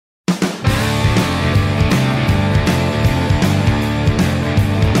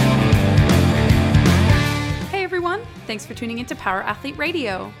thanks for tuning into Power Athlete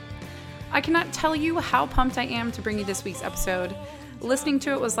Radio. I cannot tell you how pumped I am to bring you this week's episode. Listening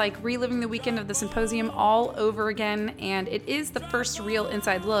to it was like reliving the weekend of the symposium all over again, and it is the first real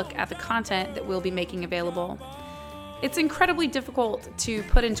inside look at the content that we'll be making available. It's incredibly difficult to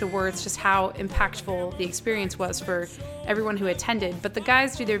put into words just how impactful the experience was for everyone who attended, but the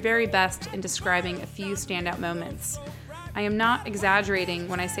guys do their very best in describing a few standout moments. I am not exaggerating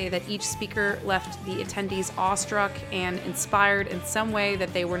when I say that each speaker left the attendees awestruck and inspired in some way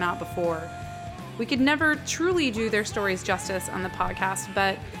that they were not before. We could never truly do their stories justice on the podcast,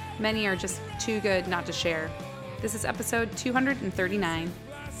 but many are just too good not to share. This is episode 239.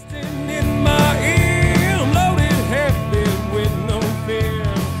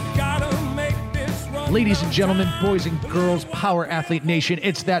 Ladies and gentlemen, boys and girls, Power Athlete Nation,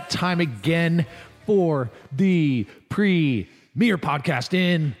 it's that time again for the premier podcast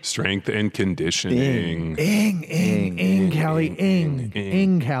in strength and conditioning.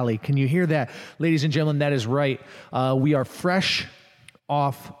 Callie. Can you hear that? Ladies and gentlemen, that is right. We are fresh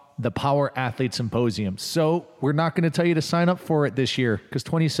off the Power Athlete Symposium. So we're not going to tell you to sign up for it this year because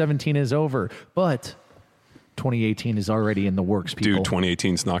 2017 is over. But 2018 is already in the works, people. Dude,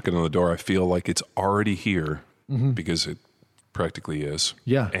 2018 is knocking on the door. I feel like it's already here because it practically is.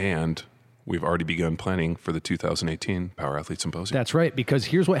 Yeah. And we've already begun planning for the 2018 Power Athlete Symposium. That's right, because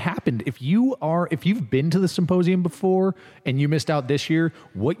here's what happened. If you've been to the symposium before and you missed out this year,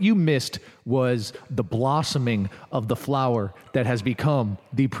 what you missed was the blossoming of the flower that has become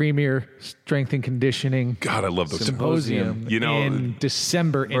the premier strength and conditioning God, I love those symposium in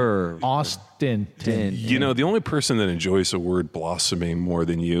December in Austin. You know, the only person that enjoys the word blossoming more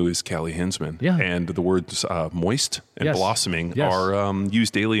than you is Callie Hinsman. Yeah. And the words moist and blossoming are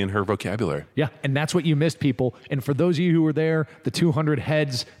used daily in her vocabulary. Yeah, and that's what you missed, people. And for those of you who were there, the 200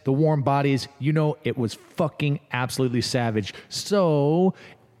 heads, the warm bodies, you know it was fucking absolutely savage. So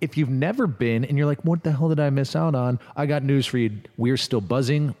if you've never been and you're like, what the hell did I miss out on? I got news for you. We're still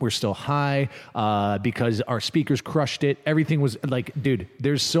buzzing. We're still high because our speakers crushed it. Everything was like, dude,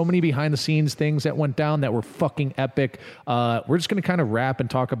 there's so many behind the scenes things that went down that were fucking epic. We're just going to kind of wrap and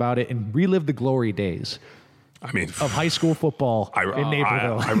talk about it and relive the glory days. Of high school football in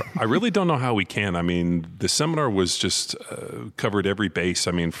Naperville. I really don't know how we can. I mean, the seminar was just covered every base.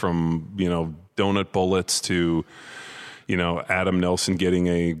 I mean, from, donut bullets to, Adam Nelson getting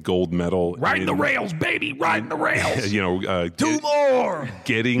a gold medal. Riding the rails, baby, riding the rails. Two more.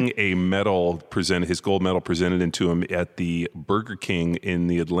 Getting a medal presented, his gold medal presented into him at the Burger King in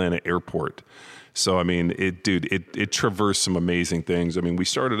the Atlanta airport. So, I mean, it traversed some amazing things. I mean, we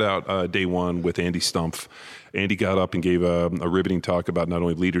started out day one with Andy Stumpf. Andy got up and gave a riveting talk about not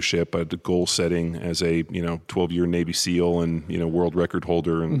only leadership, but goal setting as a, 12-year Navy SEAL and, world record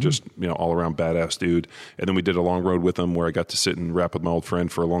holder and just, all around badass dude. And then we did a long road with him where I got to sit and rap with my old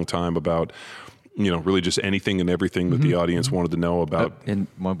friend for a long time about, really just anything and everything that the audience wanted to know about. And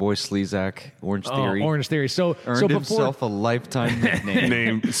my boy Slezak, Orange Theory. Orange Theory. Earned himself a lifetime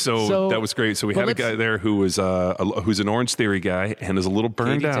nickname. So that was great. So we had a guy there who was who's an Orange Theory guy and is a little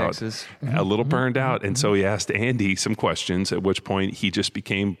burned Katy, out. Texas. A little burned out. And so he asked Andy some questions, at which point he just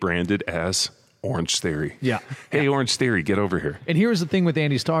became branded as Orange Theory. Yeah. Hey, Orange Theory, get over here. And here's the thing with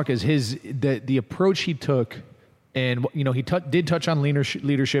Andy's talk is the approach he took. And, he did touch on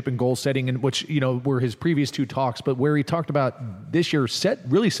leadership and goal setting, and which, were his previous two talks, but where he talked about this year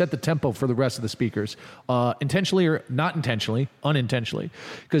really set the tempo for the rest of the speakers, intentionally or not intentionally, unintentionally,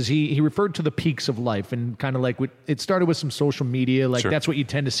 because he referred to the peaks of life and kind of like it started with some social media. Like That's what you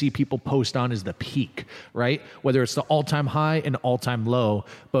tend to see people post on is the peak, right? Whether it's the all-time high and all-time low.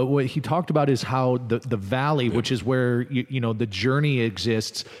 But what he talked about is how the valley, which is where, the journey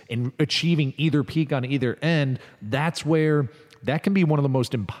exists in achieving either peak on either end. That's where that can be one of the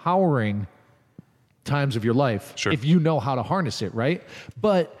most empowering times of your life if you know how to harness it, right?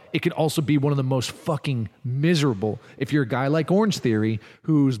 But it can also be one of the most fucking miserable if you're a guy like Orange Theory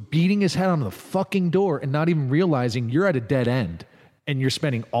who's beating his head on the fucking door and not even realizing you're at a dead end and you're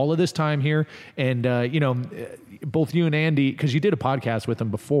spending all of this time here. And, both you and Andy, because you did a podcast with him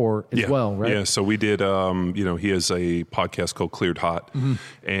before as well, right? Yeah, so we did, he has a podcast called Cleared Hot.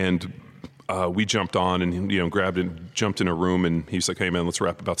 And we jumped on and, grabbed and jumped in a room and he's like, hey man, let's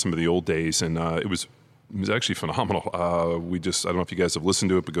rap about some of the old days. And it was actually phenomenal. I don't know if you guys have listened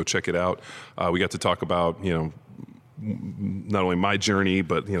to it, but go check it out. We got to talk about, not only my journey,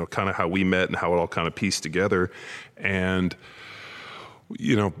 but, kind of how we met and how it all kind of pieced together. And,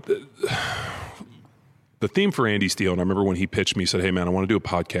 the theme for Andy's deal, and I remember when he pitched me, he said, hey man, I want to do a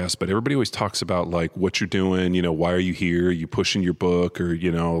podcast, but everybody always talks about like what you're doing, why are you here? Are you pushing your book, or,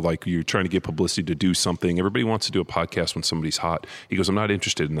 like you're trying to get publicity to do something. Everybody wants to do a podcast when somebody's hot. He goes, I'm not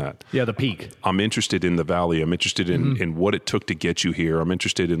interested in that. Yeah, the peak. I'm interested in the valley. I'm interested in what it took to get you here. I'm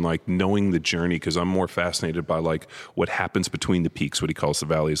interested in like knowing the journey, because I'm more fascinated by like what happens between the peaks, what he calls the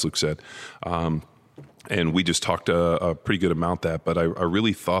valley, as Luke said. And we just talked a pretty good amount that, but I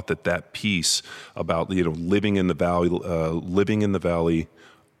really thought that piece about living in the valley,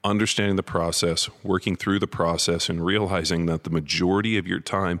 understanding the process, working through the process, and realizing that the majority of your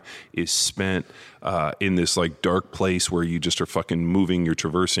time is spent in this like dark place where you just are fucking moving, you're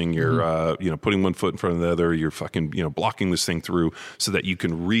traversing, you're putting one foot in front of the other, you're fucking blocking this thing through so that you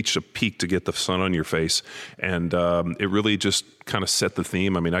can reach a peak to get the sun on your face. And it really just kind of set the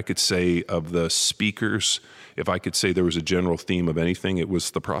theme. I mean, I could say of the speakers, if I could say there was a general theme of anything, it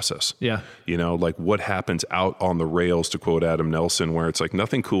was the process. Yeah. Like what happens out on the rails, to quote Adam Nelson, where it's like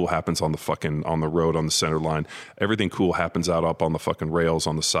nothing cool happens on the road, on the center line. Everything cool happens out up on the fucking rails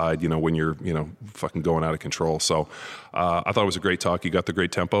on the side, when you're, fucking going out of control. So I thought it was a great talk. He got the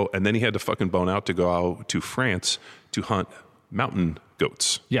great tempo. And then he had to fucking bone out to go out to France to hunt mountain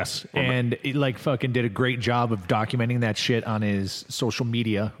goats. Yes, and he like fucking did a great job of documenting that shit on his social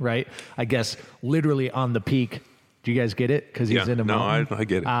media, right? I guess literally on the peak. Do you guys get it? Because he's in a mountain. No, I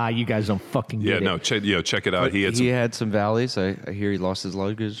get it. You guys don't fucking get it. Check it out. But he had some valleys. I hear he lost his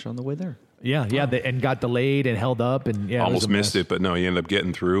luggage on the way there. Yeah, and got delayed and held up, and almost missed it, but no, he ended up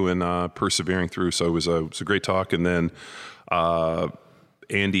getting through and persevering through. So it was a great talk. And then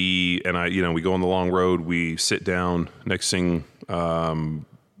Andy and I, we go on the long road, we sit down. Next thing,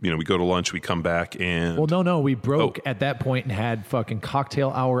 we go to lunch, we come back and... Well, no, we broke at that point and had fucking cocktail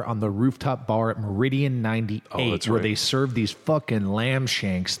hour on the rooftop bar at Meridian 98, where they served these fucking lamb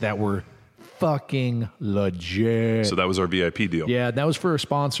shanks that were fucking legit. So that was our VIP deal. Yeah, that was for our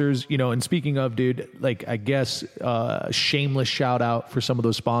sponsors, and speaking of, dude, like, I guess shameless shout out for some of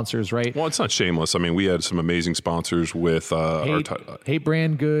those sponsors, right? Well, it's not shameless. I mean, we had some amazing sponsors with Hate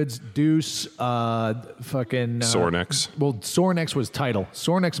Brand Goods, Deuce, fucking Sorinex. Well, Sorinex was title.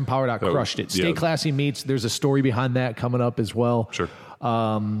 Sorinex and Power Dot crushed it. Stay Classy Meats, there's a story behind that coming up as well. Sure.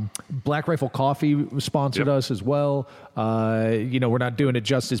 Black Rifle Coffee sponsored us as well. We're not doing it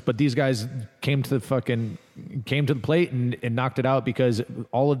justice, but these guys came to the plate and knocked it out, because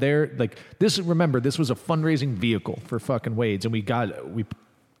all of their remember, this was a fundraising vehicle for fucking Wade's, and we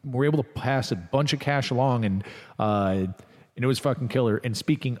were able to pass a bunch of cash along, and it was fucking killer. And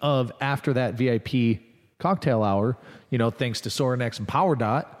speaking of, after that VIP cocktail hour, thanks to Sorinex and Power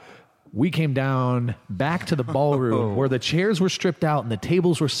Dot, we came down back to the ballroom where the chairs were stripped out and the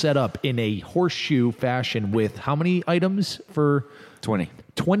tables were set up in a horseshoe fashion with how many items for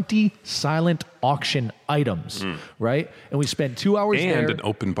 20 silent auction items, right? And we spent 2 hours there. And an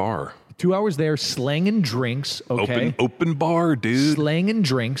open bar. 2 hours there slanging drinks, okay? Open bar, dude. Slanging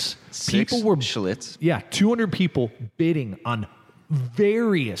drinks. People were... Schlitz. Yeah, 200 people bidding on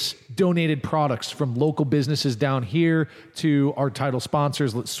various donated products from local businesses down here to our title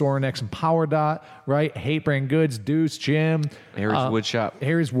sponsors, Sorinex and Power Dot, right? Hate Brand Goods, Deuce, Jim. Harry's Woodshop.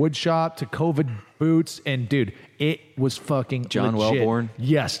 Harry's Woodshop to COVID Boots. And dude, it was fucking John legit. Wellborn.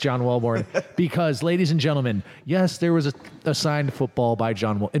 Yes, John Wellborn. Because, ladies and gentlemen, yes, there was a signed football by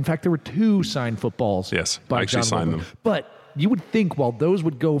John Wellborn. In fact, there were 2 signed footballs. Yes, by I actually John signed Wellborn. them. But you would think, while those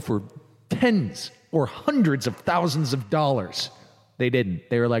would go for tens or hundreds of thousands of dollars, they didn't.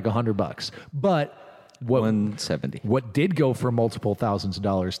 They were like $100. But $170. What did go for multiple thousands of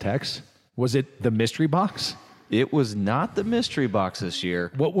dollars, Tex? Was it the mystery box? It was not the mystery box this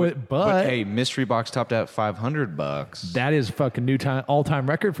year. But hey, mystery box topped out $500. That is fucking all-time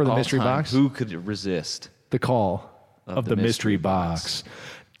record for the mystery box. Who could resist the call of the mystery box?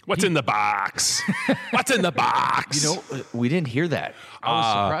 What's in the box? What's in the box? We didn't hear that. I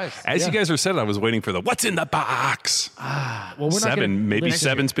was surprised. As you guys were saying, I was waiting for the what's in the box. Well, we're not 7. Maybe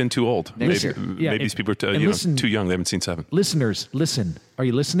 7's been too old. Maybe these people are too young. They haven't seen 7. Listeners, listen. Are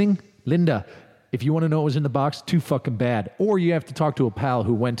you listening? Linda, if you want to know what was in the box, too fucking bad. Or you have to talk to a pal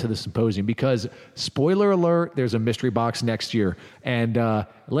who went to the symposium, because, spoiler alert, there's a mystery box next year. And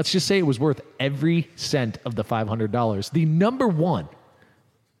let's just say it was worth every cent of the $500. The number one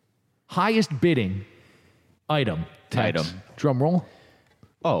highest bidding item. Drum roll.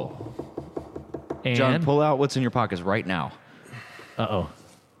 Oh. And John, pull out what's in your pockets right now. Uh-oh.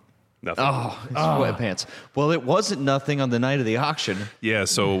 Nothing. It's sweatpants. Well, it wasn't nothing on the night of the auction. Yeah,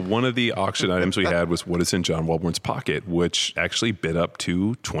 so one of the auction items we had was what is in John Wellborn's pocket, which actually bid up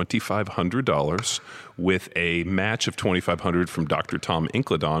to $2,500 with a match of $2,500 from Dr. Tom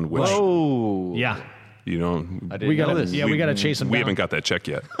Incledon, which... Oh. Yeah. You know, I didn't know this. Yeah, we got to chase him down. We haven't got that check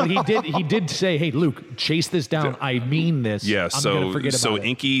yet. But he did say, "Hey, Luke, chase this down. I mean this. Yeah, I'm gonna forget about it."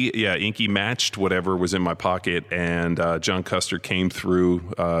 Inky matched whatever was in my pocket, and John Custer came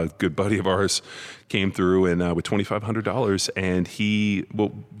through, a good buddy of ours, came through and with $2,500, and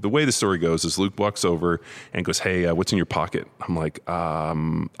the way the story goes is Luke walks over and goes, "Hey, what's in your pocket?" I'm like,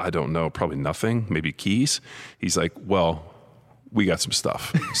 I don't know, probably nothing, maybe keys. He's like, "Well, we got some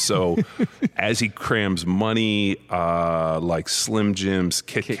stuff." So as he crams money, like Slim Jims,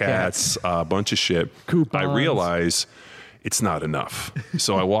 Kit Kats, a bunch of shit, Coupons. I realize it's not enough.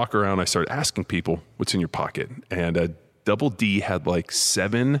 So I walk around, I start asking people, what's in your pocket? And Double D had like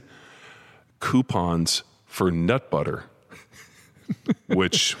 7 coupons for nut butter.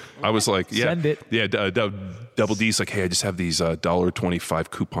 Which I was like, yeah, Send it. Yeah. Double D's like, hey, I just have these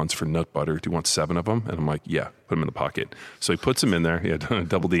 $1.25 coupons for nut butter. Do you want 7 of them? And I'm like, yeah, put them in the pocket. So he puts them in there. Yeah,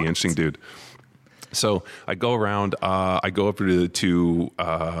 Double D, interesting dude. So I go around. I go up to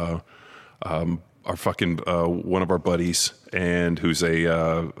our fucking one of our buddies, and who's a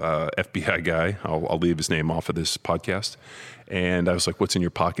FBI guy. I'll leave his name off of this podcast. And I was like, "What's in your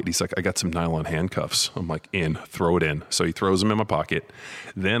pocket?" He's like, "I got some nylon handcuffs." I'm like, throw it in. So he throws them in my pocket.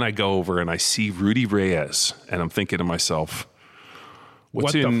 Then I go over and I see Rudy Reyes, and I'm thinking to myself,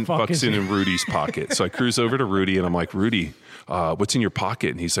 "What's in Rudy's pocket?" So I cruise over to Rudy, and I'm like, "Rudy, what's in your pocket?"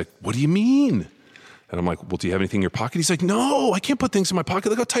 And he's like, "What do you mean?" And I'm like, "Well, do you have anything in your pocket?" He's like, "No, I can't put things in my pocket.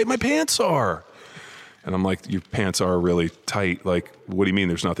 Look how tight my pants are." And I'm like, "Your pants are really tight. Like, what do you mean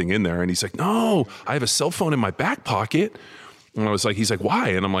there's nothing in there?" And he's like, "No, I have a cell phone in my back pocket." And I was like, he's like, "Why?"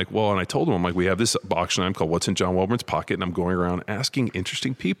 And I'm like, well, and I told him, I'm like, we have this auction item called What's in John Welborn's Pocket. And I'm going around asking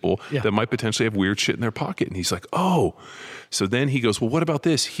interesting people that might potentially have weird shit in their pocket. And he's like, "Oh." So then he goes, "Well, what about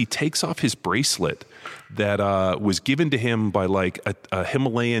this?" He takes off his bracelet that was given to him by like a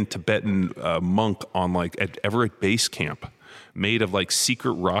Himalayan Tibetan monk on like at Everett Base Camp, made of like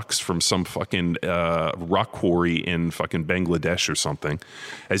secret rocks from some fucking rock quarry in fucking Bangladesh or something.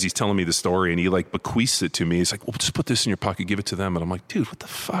 As he's telling me the story, and he like bequeaths it to me. He's like, "Well, just put this in your pocket, give it to them." And I'm like, "Dude, what the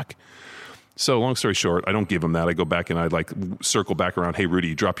fuck?" So long story short, I don't give him that. I go back and I like circle back around. "Hey, Rudy,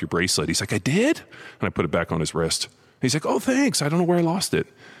 you dropped your bracelet." He's like, "I did?" And I put it back on his wrist. He's like, "Oh, thanks. I don't know where I lost it."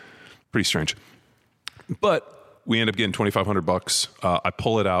 Pretty strange. But we end up getting $2,500. I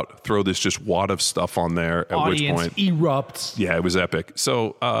pull it out, throw this just wad of stuff on there. At Audience which point, erupts. yeah, it was epic.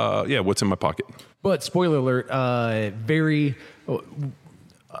 So, what's in my pocket? But spoiler alert,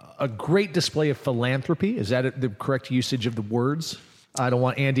 a great display of philanthropy. Is that the correct usage of the words? I don't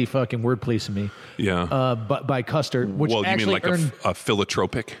want Andy fucking word policing me. Yeah. But by Custer, which Well, you actually mean like earned. a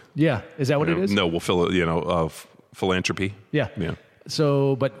philanthropic? Yeah, is that what it is? No, philanthropy. Yeah. Yeah.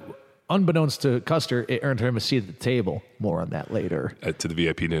 So, but unbeknownst to Custer, it earned him a seat at the table. More on that later. To the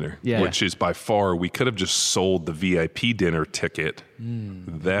VIP dinner. Yeah. Which is by far, we could have just sold the VIP dinner ticket.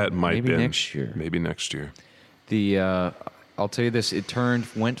 That might Maybe been next year. Maybe next year. I'll tell you this,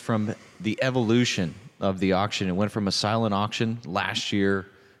 went from the evolution of the auction. It went from a silent auction last year,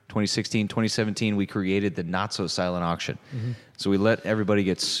 2016, 2017, we created the not so silent auction. Mm-hmm. So we let everybody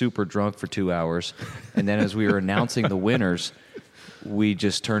get super drunk for 2 hours. And then as we were announcing the winners, we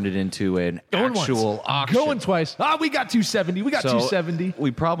just turned it into an actual auction. Going twice. We got 270. We got 270.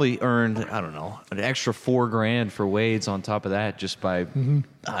 We probably earned, I don't know, an extra $4,000 for Wade's on top of that just by,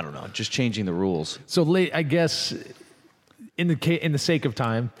 I don't know, just changing the rules. So I guess in the sake of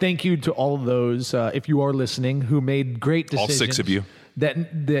time, thank you to all of those, if you are listening, who made great decisions. All 6 of you.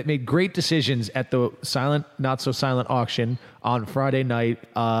 That made great decisions at the silent, not so silent auction on Friday night.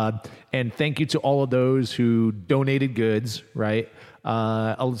 And thank you to all of those who donated goods, right?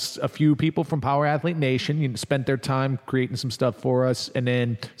 A few people from Power Athlete Nation spent their time creating some stuff for us, and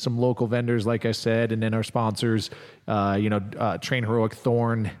then some local vendors, like I said, and then our sponsors, Train Heroic,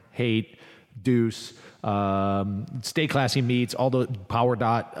 Thorn, Hate, Deuce, Stay Classy Meats, all the Power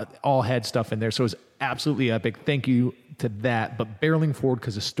Dot, all had stuff in there. So it was absolutely epic. Thank you to that. But barreling forward,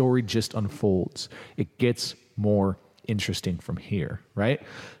 because the story just unfolds. It gets more interesting from here, right?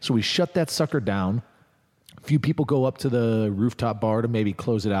 So we shut that sucker down. A few people go up to the rooftop bar to maybe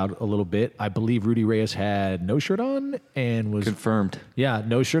close it out a little bit. I believe Rudy Reyes had no shirt on and was... Confirmed. Yeah,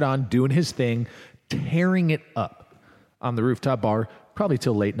 no shirt on, doing his thing, tearing it up on the rooftop bar, probably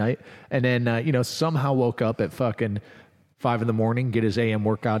till late night. And then, somehow woke up at fucking 5 a.m, get his AM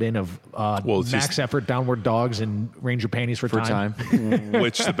workout in of max effort, downward dogs, and Ranger panties for time.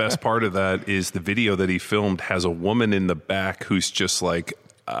 Which the best part of that is the video that he filmed has a woman in the back who's just like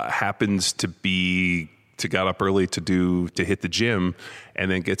happens to got up early to hit the gym,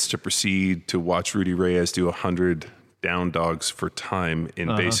 and then gets to proceed to watch Rudy Reyes do 100 down dogs for time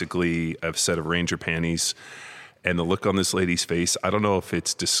in basically a set of Ranger panties. And the look on this lady's face, I don't know if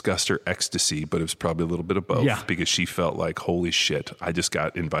it's disgust or ecstasy, but it was probably a little bit of both. Yeah. Because she felt like, holy shit, I just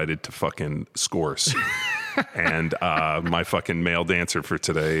got invited to fucking Scores. And my fucking male dancer for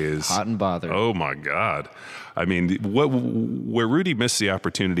today is Hot and bothered. Oh my God. I mean, where Rudy missed the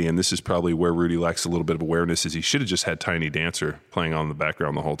opportunity, and this is probably where Rudy lacks a little bit of awareness, is he should have just had Tiny Dancer playing on in the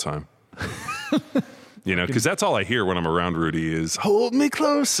background the whole time. You know, because that's all I hear when I'm around Rudy is, hold me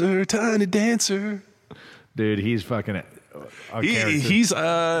closer, Tiny Dancer. Dude, he's fucking a character. He's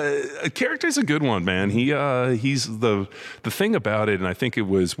a character's a good one, man. He's the thing about it, and I think it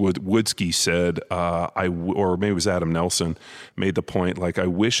was what Woodsky said, or maybe it was Adam Nelson made the point. Like, I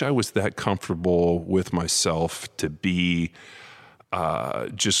wish I was that comfortable with myself to be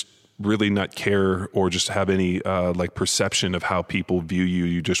just really not care or just have any like perception of how people view you.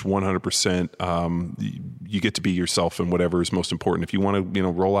 You just 100%. You get to be yourself, and whatever is most important. If you want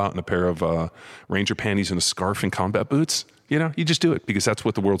to, roll out in a pair of Ranger panties and a scarf and combat boots, you just do it because that's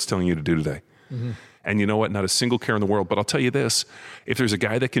what the world's telling you to do today. Mm-hmm. And you know what? Not a single care in the world. But I'll tell you this: if there's a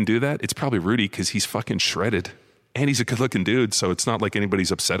guy that can do that, it's probably Rudy because he's fucking shredded and he's a good-looking dude. So it's not like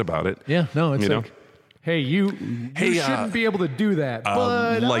anybody's upset about it. Yeah, no, it's know? Hey, you shouldn't be able to do that.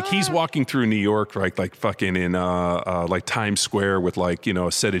 But like he's walking through New York, right? Like fucking in like Times Square with like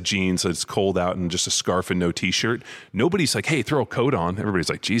a set of jeans that's cold out and just a scarf and no t-shirt. Nobody's like, hey, throw a coat on. Everybody's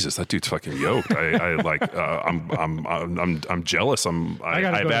like, Jesus, that dude's fucking yoked. I'm jealous. I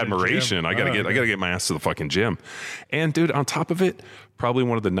have admiration. I gotta get my ass to the fucking gym. And dude, on top of it, probably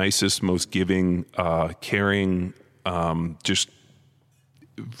one of the nicest, most giving, caring, just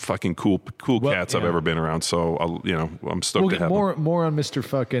fucking cool cats I've ever been around. So I'm stoked to have more on Mr.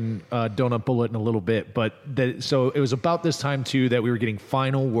 fucking Donut Bullet in a little bit. But so it was about this time too that we were getting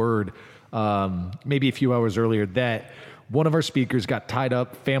final word, maybe a few hours earlier, that one of our speakers got tied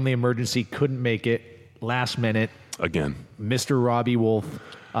up, family emergency, couldn't make it, last minute. Again, Mr. Robbie Wolf.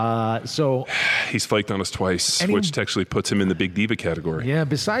 So he's flaked on us twice, which actually puts him in the big diva category. Yeah.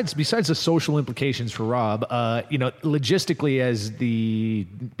 Besides the social implications for Rob, logistically, as the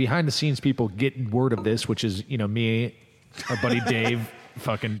behind the scenes people get word of this, which is me, our buddy Dave.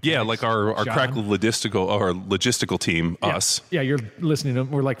 Fucking like our crack logistical team, us. Yeah, you're listening to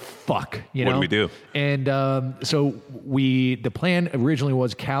them. We're like, fuck, What do we do? And so the plan originally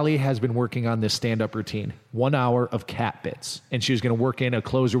was Callie has been working on this stand-up routine, 1 hour of cat bits, and she was going to work in a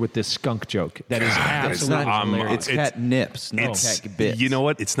closer with this skunk joke. That is absolutely hilarious. It's cat nips, no cat bits. You know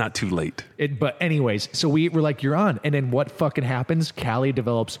what? It's not too late. But anyways, so we were like, you're on. And then what fucking happens? Callie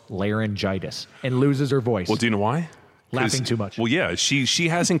develops laryngitis and loses her voice. Well, do you know why? Laughing too much. Well, yeah, she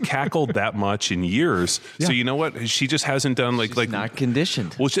hasn't cackled that much in years. Yeah. So you know what? She just hasn't done like not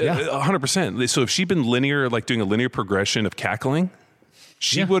conditioned. Well, 100%. So if she'd been doing a linear progression of cackling,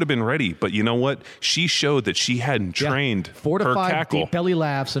 she would have been ready. But you know what? She showed that she hadn't trained 4 to her 5 cackle. Deep belly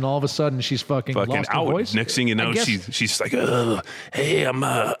laughs, and all of a sudden she's fucking lost out. her voice. Next thing you know, she's like, hey, I'm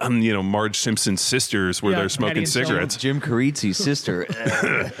Marge Simpson's sisters where they're smoking cigarettes. Jim Carizi's sister.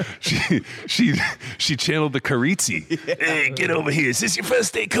 she channeled the Carizzi. Hey, get over here. Is this your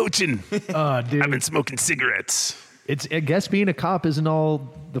first day coaching? Dude. I've been smoking cigarettes. I guess being a cop isn't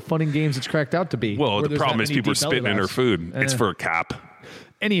all the fun and games it's cracked out to be. Well, the problem is people are spitting in her food. It's for a cop.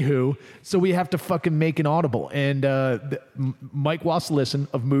 Anywho, so we have to fucking make an audible. And Mike Wasselison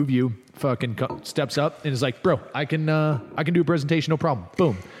of Move You fucking steps up and is like, bro, I can do a presentation, no problem.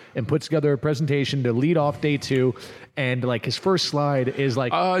 Boom. And puts together a presentation to lead off day 2. And like his first slide is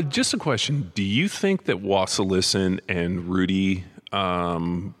like... just a question. Do you think that Wasselison and Rudy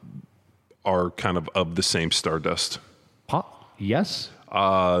are kind of the same Stardust? Yes.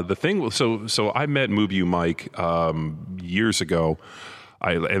 The thing, so I met Move You Mike years ago.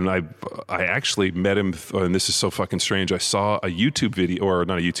 I actually met him, and this is so fucking strange. I saw a YouTube video, or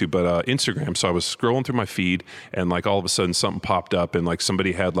not a YouTube, but Instagram. So I was scrolling through my feed, and like all of a sudden something popped up, and like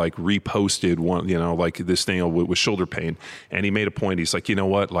somebody had like reposted one, like this thing with shoulder pain. And he made a point. He's like, you know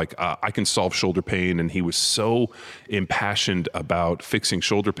what? Like I can solve shoulder pain. And he was so impassioned about fixing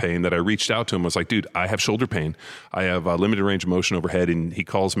shoulder pain that I reached out to him. I was like, dude, I have shoulder pain. I have limited range of motion overhead. And he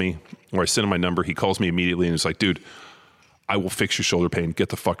calls me, or I send him my number. He calls me immediately, and he's like, dude, I will fix your shoulder pain. Get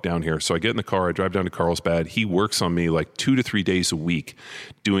the fuck down here. So I get in the car. I drive down to Carlsbad. He works on me like 2 to 3 days a week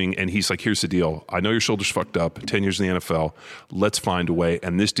and he's like, here's the deal. I know your shoulder's fucked up. 10 years in the NFL. Let's find a way.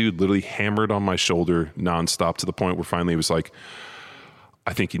 And this dude literally hammered on my shoulder nonstop to the point where finally he was like,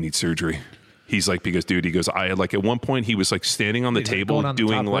 I think you need surgery. He's like, because dude, he goes, I like at one point he was like standing on the He's, like, table going on the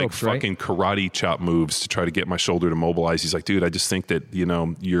doing top like ropes, right? fucking karate chop moves to try to get my shoulder to mobilize. He's like, dude, I just think that, you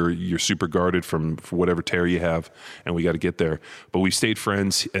know, you're super guarded for whatever tear you have, and we got to get there. But we stayed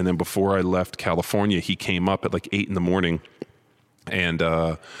friends, and then before I left California, he came up at like 8 a.m.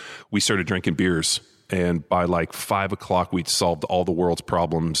 and we started drinking beers. And by like 5 o'clock, we'd solved all the world's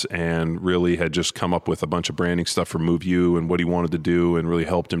problems and really had just come up with a bunch of branding stuff for Move You and what he wanted to do, and really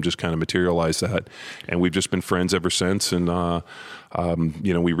helped him just kind of materialize that. And we've just been friends ever since. And,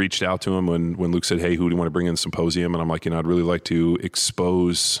 you know, we reached out to him when Luke said, hey, who do you want to bring in the symposium? And I'm like, you know, I'd really like to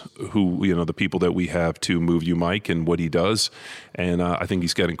expose who, you know, the people that we have to Move You Mike and what he does. And I think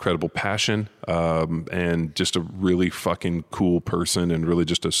he's got incredible passion and just a really fucking cool person, and really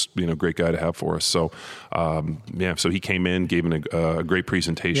just a, you know, great guy to have for us. So, yeah, so he came in, gave him a great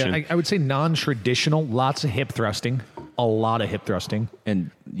presentation. Yeah, I would say non-traditional, lots of hip thrusting, a lot of hip thrusting.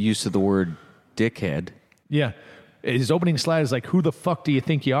 And use of the word dickhead. Yeah. His opening slide is like, who the fuck do you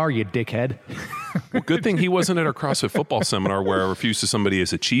think you are, you dickhead? Well, good thing he wasn't at our CrossFit football seminar where I refused to somebody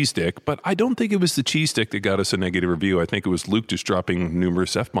as a cheese dick, but I don't think it was the cheese dick that got us a negative review. I think it was Luke just dropping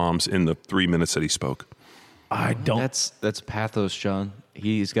numerous F-bombs in the 3 minutes that he spoke. I don't. That's pathos, John.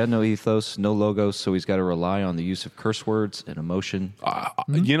 He's got no ethos, no logos, so he's got to rely on the use of curse words and emotion.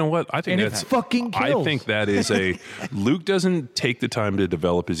 You know what? I think And it that's fucking I kills. think that is Luke doesn't take the time to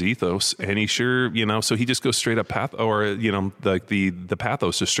develop his ethos, and he sure, you know, so he just goes straight up you know, like the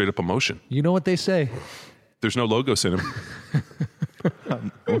pathos, just straight up emotion. You know what they say? There's no logos in him.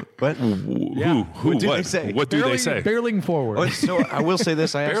 But Who? What do they say? What do they say? Barreling forward. So I will say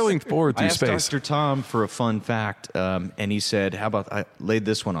this: Barreling forward through I asked space. Dr. Tom for a fun fact, and he said, "How about I laid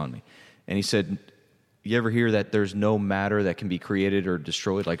this one on me?" And he said, "You ever hear that there's no matter that can be created or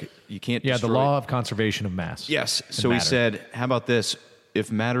destroyed? Like you can't." Yeah, destroy the law of conservation of mass. Yes. And So he matter. said, "How about this?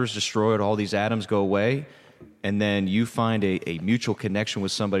 If matter is destroyed, all these atoms go away, and then you find a mutual connection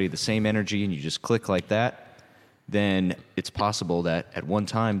with somebody, the same energy, and you just click like that." Then it's possible that at one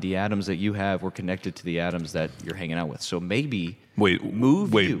time the atoms that you have were connected to the atoms that you're hanging out with. So maybe Wait, You.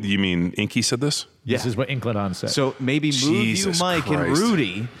 you mean Inky said this? This Yeah. is what Incledon said. So maybe Move Jesus You, Mike, and Christ.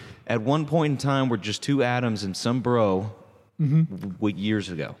 Rudy at one point in time were just two atoms and some bro years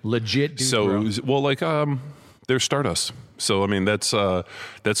ago. legit dude, So, bro. well, like, they're Stardust. So, I mean, that's kind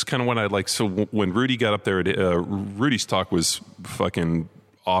of what I like. So when Rudy got up there, Rudy's talk was fucking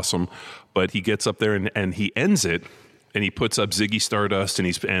awesome, but he gets up there and he ends it, and he puts up Ziggy Stardust,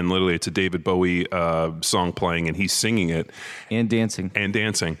 and literally it's a David Bowie song playing, and he's singing it And dancing. and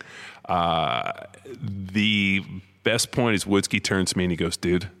dancing. The best point is Woodsky turns to me and he goes,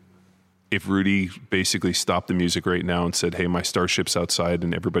 dude, if Rudy basically stopped the music right now and said, hey, my starship's outside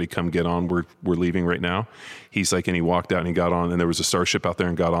and everybody come get on, we're leaving right now. He's like, and he walked out and he got on, and there was a starship out there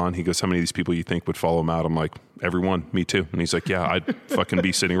and got on. He goes, how many of these people you think would follow him out? I'm like, everyone, me too. And he's like, yeah, I'd fucking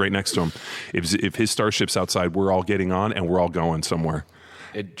be sitting right next to him. If his starship's outside, we're all getting on and we're all going somewhere.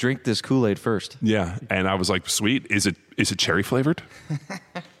 Drink this Kool-Aid first. Yeah. And I was like, sweet. Is it cherry flavored?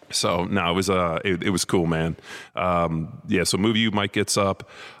 So no, it was it was cool, man. Yeah. So Move You, Mike gets up,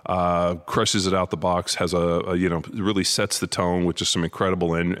 crushes it out the box, has a you know, really sets the tone with just some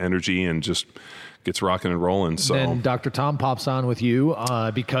incredible energy, and just gets rocking and rolling. So Then Dr. Tom pops on with you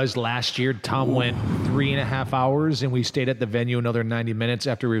because last year Tom went 3.5 hours and we stayed at the venue another 90 minutes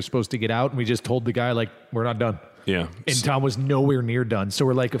after we were supposed to get out, and we just told the guy, like, we're not done. yeah. And Tom was nowhere near done. So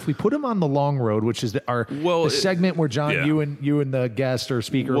we're like, if we put him on the long road, which is the segment where John, yeah. you and the guest or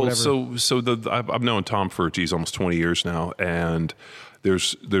speaker, or whatever. I've known Tom for almost 20 years now, and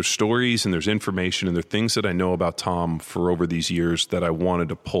there's stories and there's information and there are things that I know about Tom for over these years that I wanted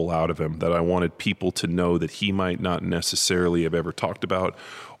to pull out of him, that I wanted people to know that he might not necessarily have ever talked about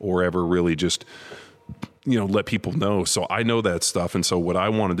or ever really just, you know, let people know. So I know that stuff. And so what I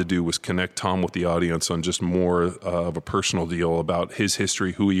wanted to do was connect Tom with the audience on just more of a personal deal about his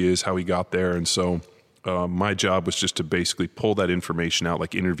history, who he is, how he got there. And so my job was just to basically pull that information out,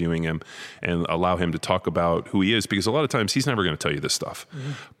 like interviewing him, and allow him to talk about who he is, because a lot of times he's never going to tell you this stuff.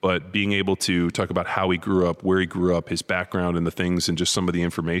 Mm-hmm. But being able to talk about how he grew up, where he grew up, his background and the things, and just some of the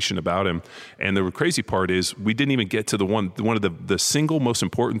information about him. And the crazy part is we didn't even get to one of the single most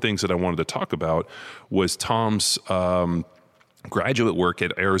important things that I wanted to talk about was Tom's graduate work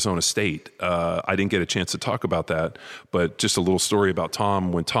at Arizona State. I didn't get a chance to talk about that, but just a little story about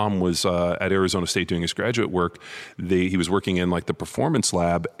Tom. When Tom was at Arizona State doing his graduate work, he was working in like the performance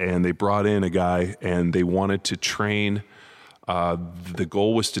lab, and they brought in a guy, and they wanted to train. The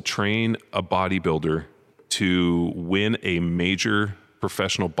goal was to train a bodybuilder to win a major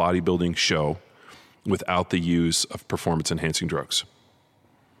professional bodybuilding show without the use of performance enhancing drugs.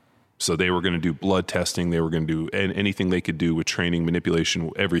 So they were going to do blood testing. They were going to do anything they could do with training,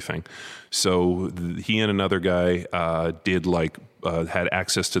 manipulation, everything. So he and another guy had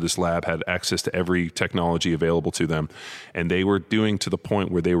access to this lab, had access to every technology available to them. And they were doing to the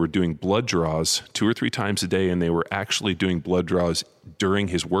point where they were doing blood draws 2 or 3 times a day. And they were actually doing blood draws during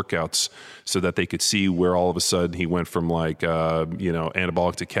his workouts so that they could see where all of a sudden he went from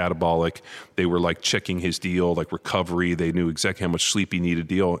anabolic to catabolic. They were like checking his deal, like recovery. They knew exactly how much sleep he needed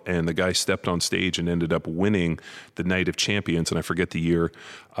deal. And the guy stepped on stage and ended up winning the Night of Champions. And I forget the year.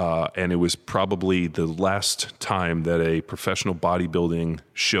 And it was probably the last time that a professional bodybuilding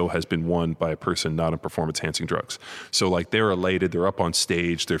show has been won by a person not on performance enhancing drugs. So like they're elated, they're up on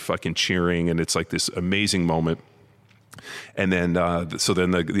stage, they're fucking cheering. And it's like this amazing moment. And then,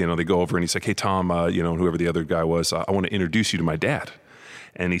 they go over and he's like, hey, Tom, whoever the other guy was, I want to introduce you to my dad.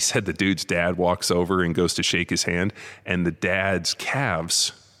 And he said the dude's dad walks over and goes to shake his hand, and the dad's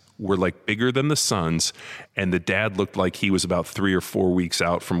calves were like bigger than the son's, and the dad looked like he was about 3 or 4 weeks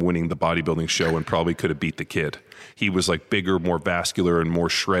out from winning the bodybuilding show and probably could have beat the kid. He was like bigger, more vascular, and more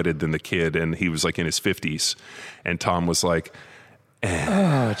shredded than the kid, and he was like in his 50s. And Tom was like,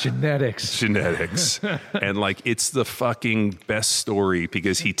 genetics. And like, it's the fucking best story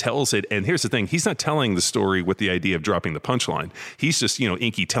because he tells it. And here's the thing. He's not telling the story with the idea of dropping the punchline. He's just,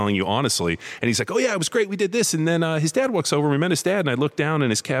 Inky telling you honestly. And he's like, oh yeah, it was great. We did this. And then his dad walks over and we met his dad, and I looked down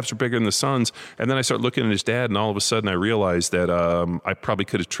and his calves are bigger than the son's. And then I start looking at his dad, and all of a sudden I realized that I probably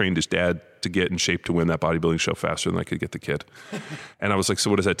could have trained his dad to get in shape to win that bodybuilding show faster than I could get the kid. And I was like,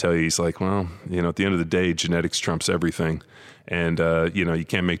 so what does that tell you? He's like, well, at the end of the day, genetics trumps everything. And, you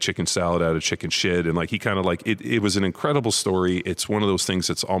can't make chicken salad out of chicken shit. And like, he kind of like, it was an incredible story. It's one of those things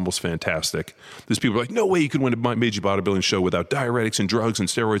that's almost fantastic. There's people like, no way you could win a major bodybuilding show without diuretics and drugs and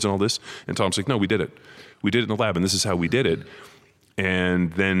steroids and all this. And Tom's like, no, we did it. We did it in the lab, and this is how we did it.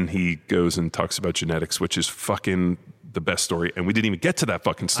 And then he goes and talks about genetics, which is fucking the best story. And we didn't even get to that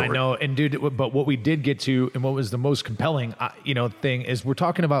fucking story. I know. And dude, but what we did get to, and what was the most compelling, thing is we're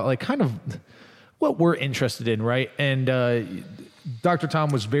talking about like kind of what we're interested in, right? And Dr. Tom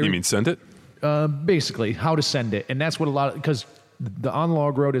was very... You mean send it? Basically, how to send it. And that's what because the On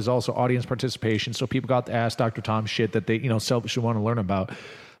Log Road is also audience participation, so people got to ask Dr. Tom shit that they, should want to learn about.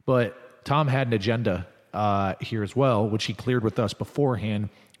 But Tom had an agenda here as well, which he cleared with us beforehand,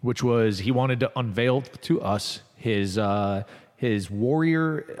 which was he wanted to unveil to us his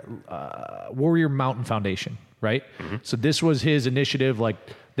Warrior Mountain Foundation, right? Mm-hmm. So this was his initiative, like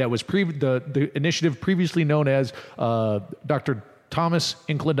that was the initiative previously known as Dr. Thomas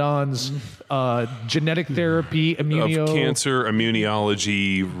Incledon's genetic therapy, of cancer,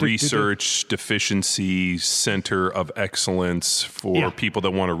 immunology, research, deficiency center of excellence for people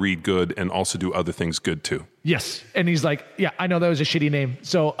that want to read good and also do other things good too. Yes. And he's like, yeah, I know that was a shitty name.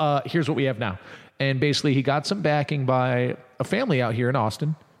 So here's what we have now. And basically he got some backing by a family out here in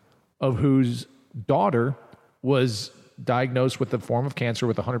Austin of whose daughter was diagnosed with a form of cancer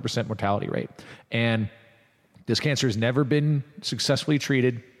with 100% mortality rate. And this cancer has never been successfully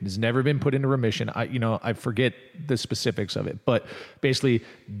treated. Has never been put into remission. I forget the specifics of it, but basically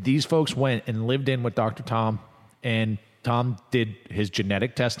these folks went and lived in with Dr. Tom, and Tom did his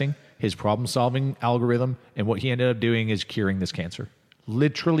genetic testing, his problem-solving algorithm, and what he ended up doing is curing this cancer.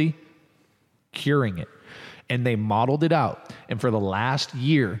 Literally curing it. And they modeled it out. And for the last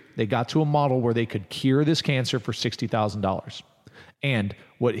year, they got to a model where they could cure this cancer for $60,000. And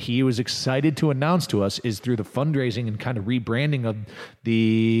what he was excited to announce to us is through the fundraising and kind of rebranding of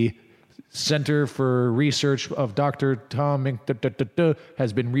the Center for Research of Dr. Tom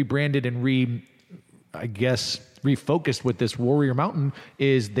has been rebranded and refocused with this Warrior Mountain,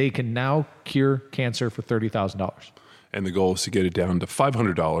 is they can now cure cancer for $30,000. And the goal is to get it down to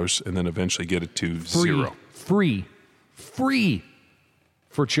 $500 and then eventually get it to zero. Free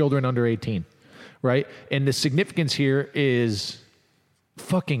for children under 18, right? And the significance here is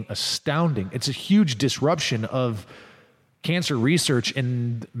fucking astounding. It's a huge disruption of cancer research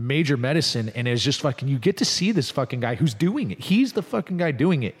in major medicine, and it's just fucking, you get to see this fucking guy who's doing it. He's the fucking guy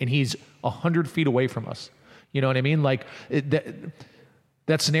doing it, and he's 100 feet away from us. You know what I mean? Like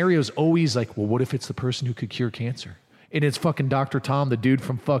that scenario is always like, well, what if it's the person who could cure cancer? And it's fucking Dr. Tom, the dude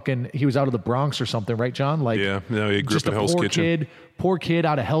from fucking, he was out of the Bronx or something, right, John? Like, yeah, no, he grew up in Hell's Kitchen. Poor kid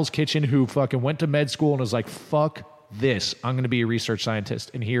out of Hell's Kitchen who fucking went to med school and was like, fuck this, I'm going to be a research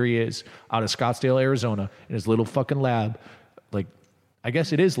scientist. And here he is out of Scottsdale, Arizona, in his little fucking lab, like I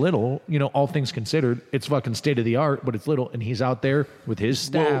guess it is little, all things considered. It's fucking state of the art, but it's little. And he's out there with his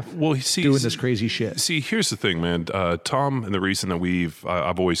staff doing this crazy shit. See, here's the thing, man. Tom, and the reason that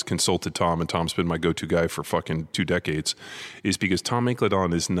I've always consulted Tom, and Tom's been my go-to guy for fucking 2 decades, is because Tom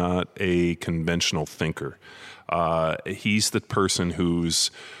Incledon is not a conventional thinker. He's the person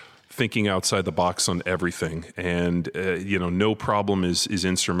who's thinking outside the box on everything, and no problem is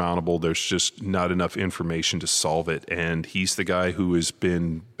insurmountable. There's just not enough information to solve it, and he's the guy who has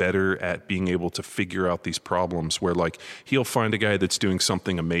been better at being able to figure out these problems, where like he'll find a guy that's doing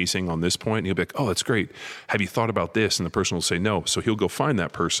something amazing on this point and he'll be like, oh, that's great, have you thought about this? And the person will say no, so he'll go find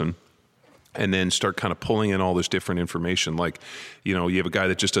that person and then start kind of pulling in all this different information. Like, you have a guy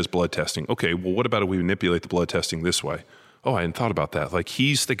that just does blood testing. Okay, well, what about if we manipulate the blood testing this way? Oh, I hadn't thought about that. Like,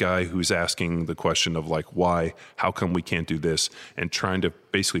 he's the guy who's asking the question of like, why, how come we can't do this, and trying to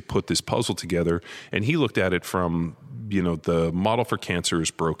basically put this puzzle together. And he looked at it from, the model for cancer is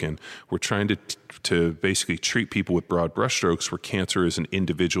broken. We're trying to basically treat people with broad brushstrokes, where cancer is an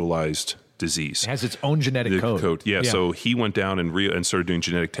individualized disease. It has its own genetic code. Yeah, so he went down and started doing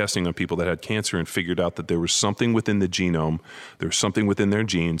genetic testing on people that had cancer and figured out that there was something within the genome, there was something within their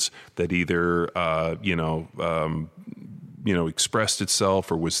genes that either, expressed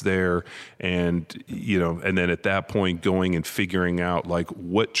itself or was there, and then at that point going and figuring out like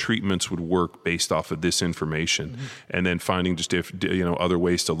what treatments would work based off of this information, and then finding just other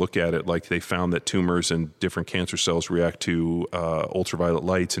ways to look at it. Like, they found that tumors and different cancer cells react to ultraviolet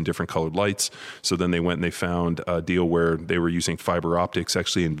lights and different colored lights. So then they went and they found a deal where they were using fiber optics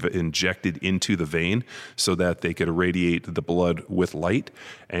actually injected into the vein so that they could irradiate the blood with light,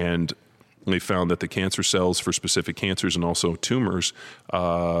 and they found that the cancer cells for specific cancers and also tumors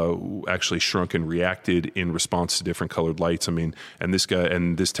actually shrunk and reacted in response to different colored lights. I mean, and this guy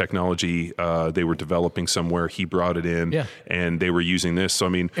and this technology they were developing somewhere. He brought it in, and they were using this. So I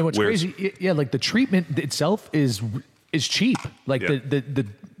mean, and what's crazy, like the treatment itself is cheap. Like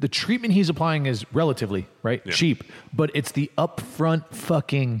the treatment he's applying is relatively cheap, but it's the upfront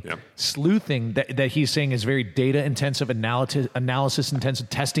fucking sleuthing that he's saying is very data intensive, analysis intensive,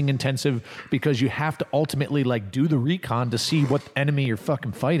 testing intensive, because you have to ultimately like do the recon to see what enemy you're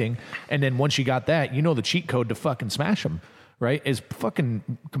fucking fighting, and then once you got that, the cheat code to fucking smash them. Right? Is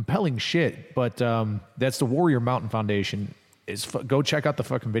fucking compelling shit. But that's the Warrior Mountain Foundation. Go check out the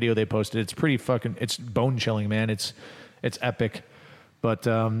fucking video they posted. It's pretty fucking. It's bone chilling, man. It's epic. But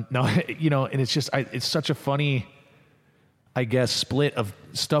no, and it's just it's such a funny, I guess, split of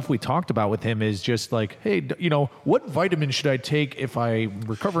stuff we talked about with him is just like, hey, what vitamin should I take if I'm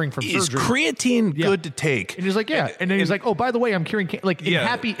recovering from surgery? Is creatine good to take? And he's like, yeah. And then he's like, oh, by the way, I'm curing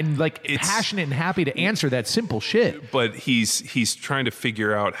happy and like passionate and happy to answer that simple shit. But he's trying to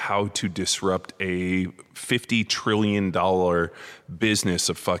figure out how to disrupt a $50 trillion business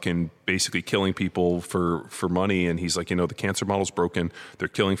of fucking basically killing people for money. And he's like, the cancer model's broken. They're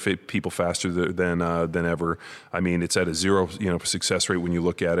killing people faster than ever. I mean, it's at a 0 success rate when you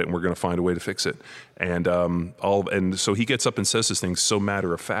look at it, and we're going to find a way to fix it. And so he gets up and says this thing so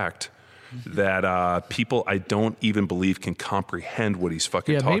matter of fact that people I don't even believe can comprehend what he's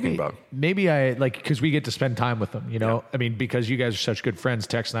fucking talking about. Maybe I because we get to spend time with him, I mean, because you guys are such good friends.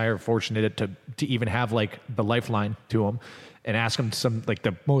 Tex and I are fortunate to even have like the lifeline to him and ask him some like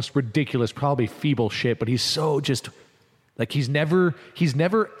the most ridiculous, probably feeble shit, but he's so just like, he's never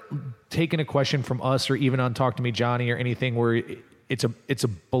taken a question from us or even on Talk to Me Johnny or anything where it's a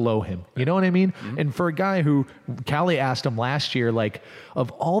below him. You know what I mean? Mm-hmm. And for a guy who Callie asked him last year, like,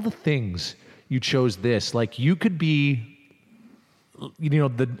 of all the things you chose this, like you could be, a Neil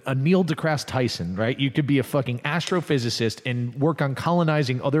deGrasse Tyson, right? You could be a fucking astrophysicist and work on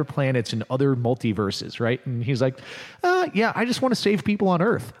colonizing other planets and other multiverses, right? And he's like, yeah, I just want to save people on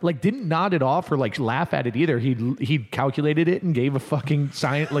Earth. Like, didn't nod it off or like laugh at it either. He calculated it and gave a fucking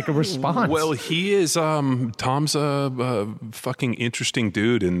a response. Well, he is, Tom's a fucking interesting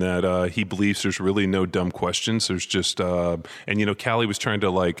dude in that he believes there's really no dumb questions. There's just, and Callie was trying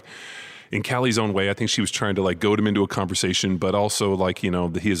to like, in Callie's own way, I think she was trying to like goad him into a conversation, but also like, he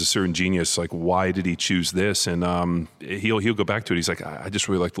is a certain genius. Like, why did he choose this? And he'll go back to it. He's like, I just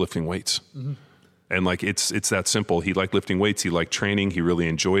really liked lifting weights. Mm-hmm. And like, it's that simple. He liked lifting weights. He liked training. He really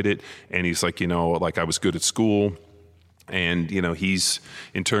enjoyed it. And he's like, like I was good at school. And, he's,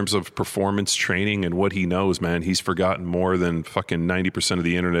 in terms of performance training and what he knows, man, he's forgotten more than fucking 90% of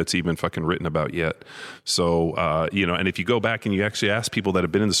the internet's even fucking written about yet. So, and if you go back and you actually ask people that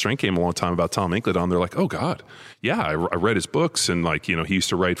have been in the strength game a long time about Tom Incledon, they're like, oh God, yeah, I read his books. And like, he used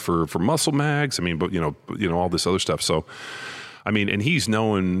to write for Muscle Mags. I mean, but, all this other stuff. So, I mean, and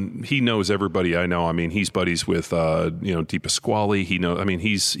he knows everybody I know. I mean, he's buddies with, Di Pasquale.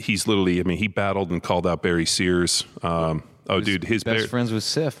 He's literally, he battled and called out Barry Sears. His best friends with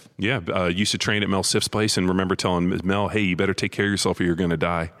Sif. Yeah, used to train at Mel Sif's place, and remember telling Mel, hey, you better take care of yourself or you're going to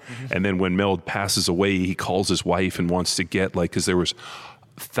die. Mm-hmm. And then when Mel passes away, he calls his wife and wants to get, because there was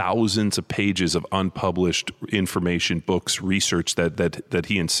thousands of pages of unpublished information, books, research that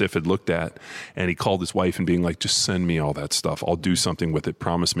he and Sif had looked at. And he called his wife and being like, just send me all that stuff. I'll do something with it.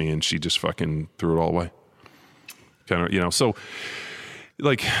 Promise me. And she just fucking threw it all away. Kind of, so...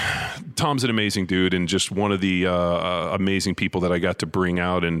 Tom's an amazing dude and just one of the amazing people that I got to bring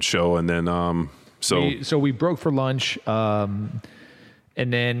out and show. And then, so we broke for lunch, and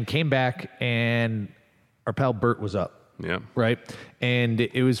then came back, and our pal Bert was up. Yeah. Right. And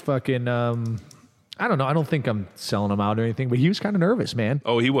it was fucking, I don't know. I don't think I'm selling him out or anything, but he was kind of nervous, man.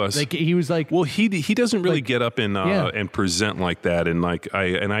 Oh, he was. He was like, well, he doesn't really get up and present like that. And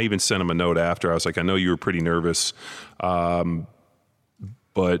I even sent him a note after. I was like, I know you were pretty nervous.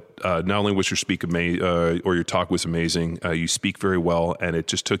 But not only was your speak or your talk was amazing, you speak very well, and it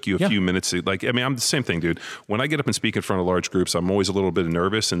just took you a few minutes to, I'm the same thing, dude. When I get up and speak in front of large groups, I'm always a little bit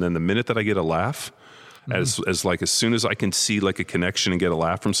nervous, and then the minute that I get a laugh, as soon as I can see a connection and get a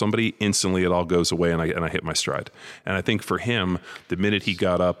laugh from somebody, instantly it all goes away, and I hit my stride. And I think for him, the minute he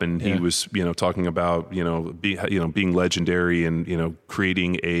got up and he was talking about being legendary and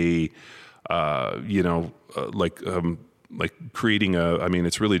creating a creating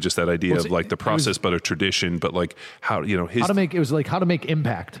it's really just that idea of the process, but a tradition, but how to make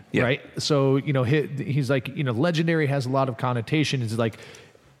impact, right? So, he's legendary has a lot of connotation. It's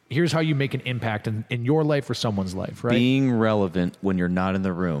here's how you make an impact in your life or someone's life, right? Being relevant when you're not in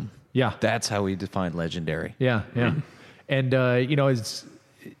the room. Yeah. That's how we define legendary. Yeah. Yeah. And, it's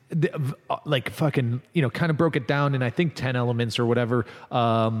fucking, kind of broke it down in, I think 10 elements or whatever.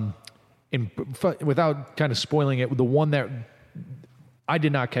 Without kind of spoiling it, the one that I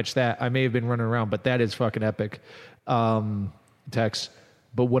did not catch that, I may have been running around, but that is fucking epic, Tex.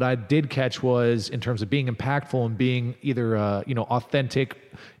 But what I did catch was, in terms of being impactful and being either authentic,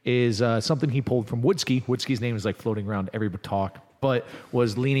 is something he pulled from Woodski. Woodski's name is floating around every talk, but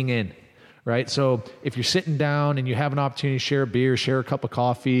was leaning in. Right. So if you're sitting down and you have an opportunity to share a beer, share a cup of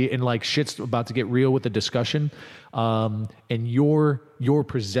coffee, and shit's about to get real with the discussion, and you're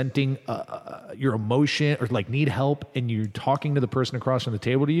presenting your emotion or need help, and you're talking to the person across from the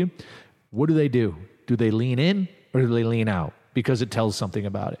table to you, what do? Do they lean in or do they lean out? Because it tells something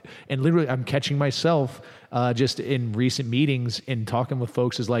about it. And literally, I'm catching myself just in recent meetings and talking with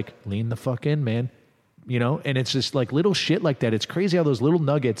folks is lean the fuck in, man. And it's just little shit like that. It's crazy how those little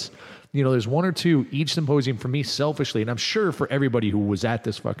nuggets, there's one or two each symposium for me selfishly, and I'm sure for everybody who was at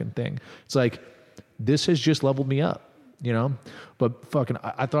this fucking thing. It's this has just leveled me up, But fucking,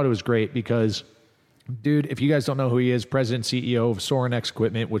 I thought it was great because, dude, if you guys don't know who he is, president, CEO of Sorenex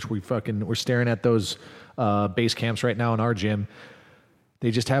Equipment, which we're staring at those base camps right now in our gym.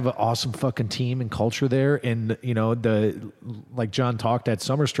 They just have an awesome fucking team and culture there. And, like John talked at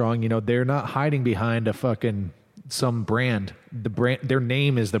Summer Strong, they're not hiding behind some brand. Their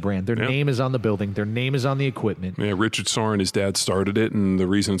name is the brand. Their name is on the building. Their name is on the equipment. Yeah, Richard Soren, his dad, started it. And the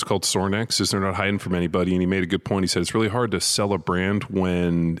reason it's called Sorenex is they're not hiding from anybody. And he made a good point. He said, it's really hard to sell a brand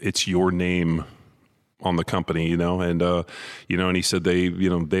when it's your name on the company, and he said they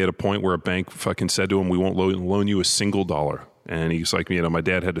had a point where a bank fucking said to him, we won't loan you a single dollar. And he's like, my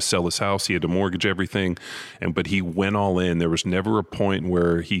dad had to sell his house. He had to mortgage everything. But he went all in. There was never a point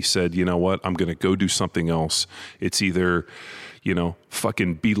where he said, you know what, I'm going to go do something else. It's either,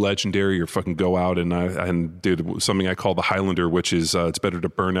 fucking be legendary or fucking go out and did something I call the Highlander, which is it's better to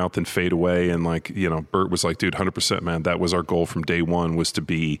burn out than fade away. And Bert was like, dude, 100%, man. That was our goal from day one, was to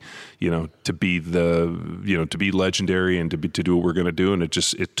be legendary and to do what we're going to do. And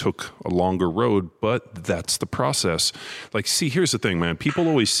it took a longer road, but that's the process. See, here's the thing, man. People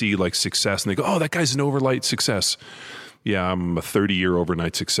always see success and they go, oh, that guy's an overnight success. Yeah, I'm a 30-year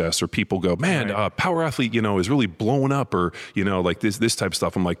overnight success. Or people go, man, power athlete, is really blowing up, or, this type of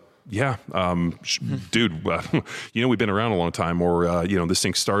stuff. I'm like, yeah, dude, we've been around a long time, or, this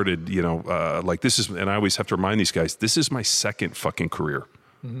thing started, this is, and I always have to remind these guys, this is my second fucking career.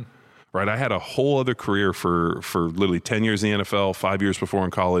 Mm-hmm. Right. I had a whole other career for literally 10 years in the NFL, 5 years before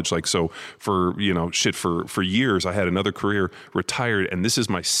in college. So for years, I had another career, retired. And this is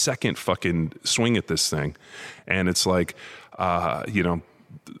my second fucking swing at this thing. And it's I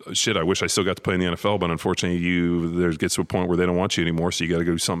wish I still got to play in the NFL, but unfortunately there gets to a point where they don't want you anymore. So you got to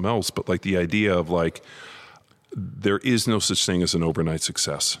go do something else. But the idea of there is no such thing as an overnight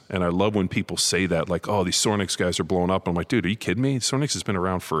success. And I love when people say that, like, oh, these Sorinex guys are blowing up. I'm like, dude, are you kidding me? Sorinex has been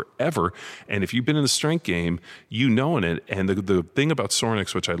around forever. And if you've been in the strength game, you know it. And the thing about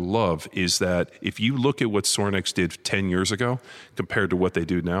Sorinex, which I love, is that if you look at what Sorinex did 10 years ago compared to what they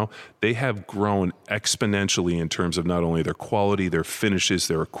do now, they have grown exponentially in terms of not only their quality, their finishes,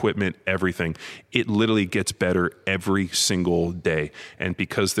 their equipment, everything. It literally gets better every single day. And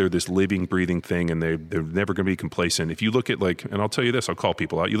because they're this living, breathing thing, and they're never going to be complacent. If you look at, like, and I'll tell you this, I'll call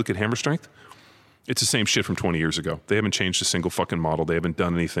people out. You look at Hammer Strength, it's the same shit from 20 years ago. They haven't changed a single fucking model. They haven't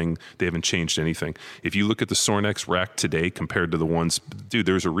done anything. They haven't changed anything. If you look at the Sorinex rack today compared to the ones, dude,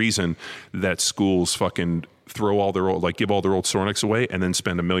 there's a reason that schools fucking throw all their old, like, give all their old Sorinex away and then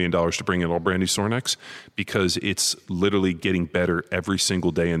spend $1 million to bring in all brand new Sorinex, because it's literally getting better every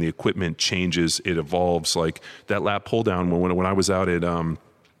single day, and the equipment changes, it evolves. Like that lat pull down when I was out at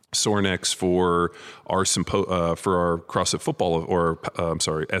Sorinex for our CrossFit football, or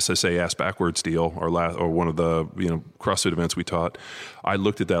SSA Ass Backwards deal, or one of the CrossFit events we taught. I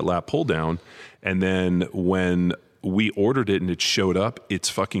looked at that lat pull down, and then when we ordered it and it showed up, it's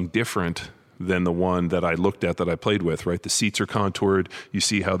fucking different than the one that I looked at that I played with, right? The seats are contoured. You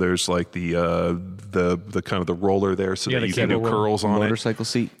see how there's like the kind of the roller there, so that you can do curls on it. Motorcycle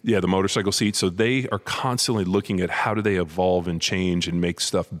seat. Yeah, the motorcycle seat. So they are constantly looking at how do they evolve and change and make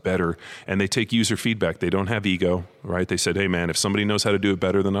stuff better. And they take user feedback. They don't have ego, right? They said, hey man, if somebody knows how to do it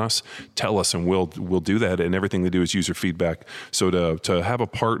better than us, tell us and we'll do that. And everything they do is user feedback. So to have a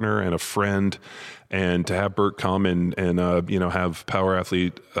partner and a friend, and to have Bert come and have Power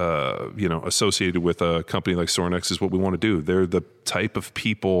Athlete associated with a company like Sorinex is what we want to do. They're the type of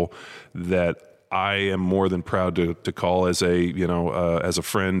people that I am more than proud to call as a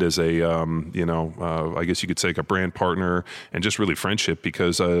friend, as a I guess you could say like a brand partner, and just really friendship,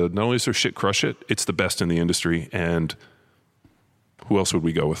 because not only is their shit crush it, it's the best in the industry. And who else would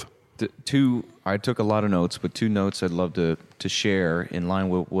we go with? I took a lot of notes, but 2 notes I'd love to share in line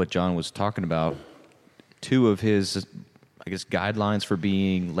with what John was talking about. 2 of his, I guess, guidelines for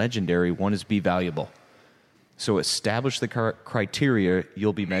being legendary. One is be valuable. So establish the criteria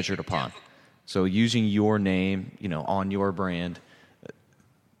you'll be measured upon. So using your name, on your brand,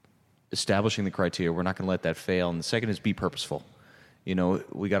 establishing the criteria, we're not going to let that fail. And the second is be purposeful.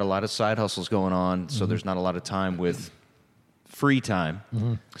 We got a lot of side hustles going on, so there's not a lot of time with free time.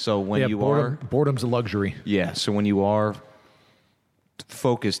 Mm-hmm. So when boredom's a luxury. Yeah. So when you are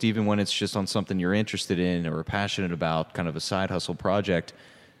focused, even when it's just on something you're interested in or passionate about, kind of a side hustle project,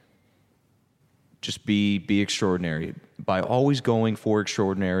 just be extraordinary. By always going for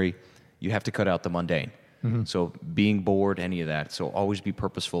extraordinary, you have to cut out the mundane. Mm-hmm. So being bored, any of that. So always be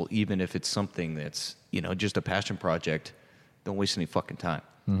purposeful, even if it's something that's, just a passion project. Don't waste any fucking time.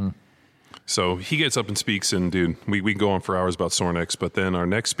 Mm-hmm. So he gets up and speaks, and dude, we can go on for hours about Sorinex, but then our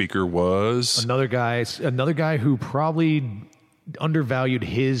next speaker was another guy who probably undervalued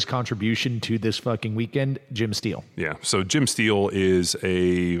his contribution to this fucking weekend, Jim Steele. Yeah. So Jim Steele is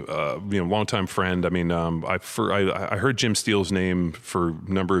a longtime friend. I mean, I heard Jim Steele's name for a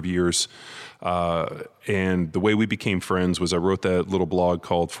number of years. And the way we became friends was I wrote that little blog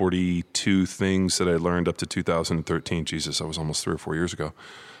called 42 Things That I Learned Up to 2013. Jesus, that was almost 3 or 4 years ago.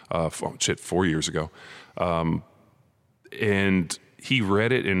 4 years ago. And he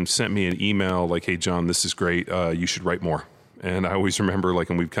read it and sent me an email like, hey, John, this is great. You should write more. And I always remember,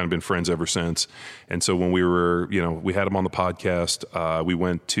 and we've kind of been friends ever since. And so when we were, we had him on the podcast, we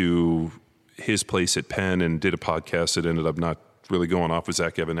went to his place at Penn and did a podcast that ended up not really going off with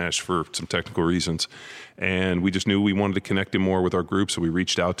Zach Evan-Esch for some technical reasons. And we just knew we wanted to connect him more with our group. So we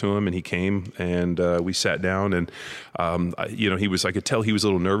reached out to him and he came and we sat down and, I could tell he was a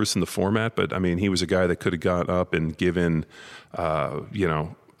little nervous in the format, but I mean, he was a guy that could have got up and given,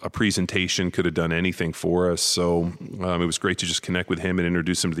 a presentation, could have done anything for us. So it was great to just connect with him and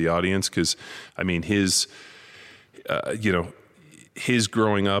introduce him to the audience. Cause I mean, his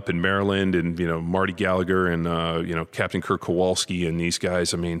growing up in Maryland and, Marty Gallagher and, Captain Kirk Kowalski and these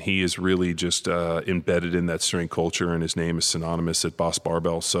guys, I mean, he is really just embedded in that strength culture, and his name is synonymous at Boss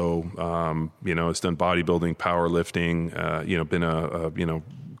Barbell. So, it's done bodybuilding, powerlifting, been a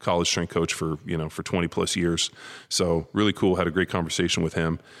college strength coach for 20 plus years. So really cool. Had a great conversation with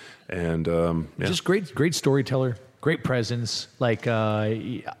him, and just great storyteller, great presence,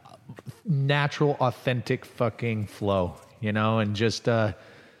 natural, authentic fucking flow. And just, I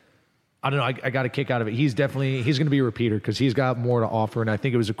don't know, I got a kick out of it. He's going to be a repeater because he's got more to offer. And I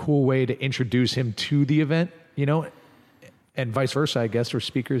think it was a cool way to introduce him to the event, and and vice versa, I guess, or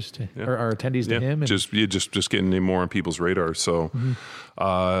speakers to, or attendees to him. And just getting him more on people's radar. So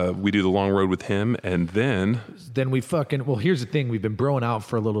we do the long road with him, and then we fucking, well, here's the thing. We've been broing out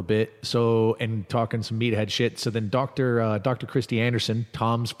for a little bit, so, and talking some meathead shit. So then Dr. Christy Anderson,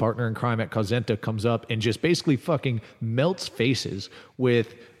 Tom's partner in crime at Cosenta, comes up and just basically fucking melts faces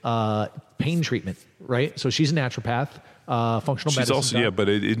with pain treatment, right? So she's a naturopath, functional medicine. She's also, but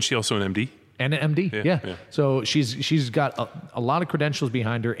isn't she also an MD? And an MD, yeah. So she's got a lot of credentials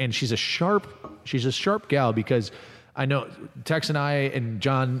behind her, and she's a sharp gal, because I know Tex and I and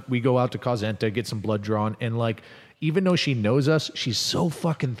John, we go out to Cosenta, get some blood drawn, and like, even though she knows us, she's so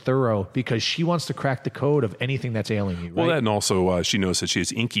fucking thorough because she wants to crack the code of anything that's ailing you. Right? Well, that, and also she knows that she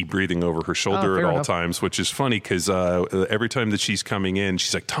has Inky breathing over her shoulder at all times, which is funny because every time that she's coming in,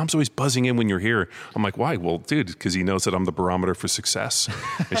 she's like, Tom's always buzzing in when you're here. I'm like, why? Well, dude, because he knows that I'm the barometer for success.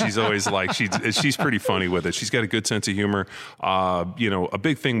 And she's always like, she's pretty funny with it. She's got a good sense of humor. A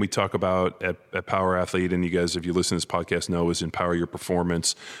big thing we talk about at Power Athlete, and you guys, if you listen to this podcast, know, is empower your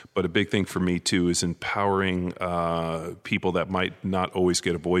performance. But a big thing for me too is empowering people that might not always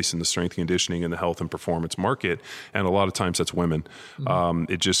get a voice in the strength conditioning and the health and performance market, and a lot of times that's women.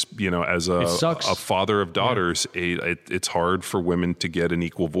 It just, as a father of daughters, it's hard for women to get an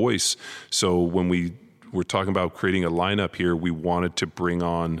equal voice. So when we're talking about creating a lineup here, we wanted to bring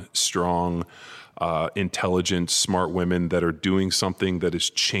on strong, intelligent, smart women that are doing something that is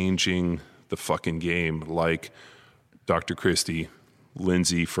changing the fucking game, like Dr. Christy,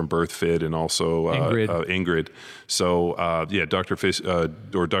 Lindsay from BirthFit, and also Ingrid. So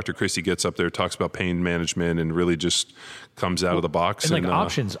Dr. Christy gets up there, talks about pain management, and really just comes out of the box. And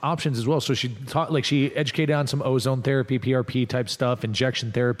options as well. So she educated on some ozone therapy, PRP type stuff,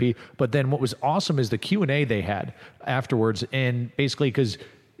 injection therapy. But then what was awesome is the Q&A they had afterwards. And basically, because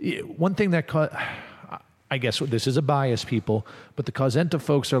one thing that I guess this is a bias, people, but the Cosenta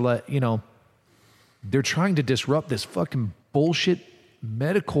folks are they're trying to disrupt this fucking bullshit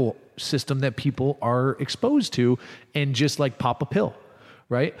medical system that people are exposed to and just like pop a pill,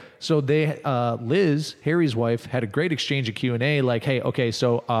 right? So they, Liz, Harry's wife, had a great exchange of Q&A like, hey, okay,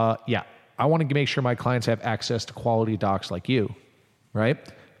 so I want to make sure my clients have access to quality docs like you, right?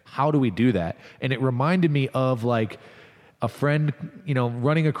 How do we do that? And it reminded me of like a friend,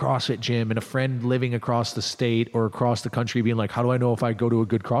 running a CrossFit gym, and a friend living across the state or across the country being like, how do I know if I go to a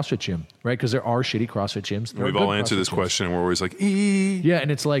good CrossFit gym, right? Because there are shitty CrossFit gyms. We've all answered this question, and we're always like, Yeah, and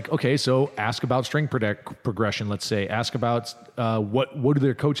it's like, okay, so ask about strength progression, let's say. Ask about what do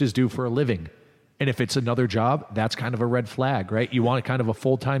their coaches do for a living? And if it's another job, that's kind of a red flag, right? You want kind of a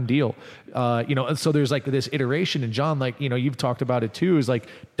full-time deal. And so there's like this iteration, and John, like, you've talked about it too, is like,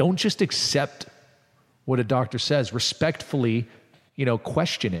 don't just accept what a doctor says, respectfully,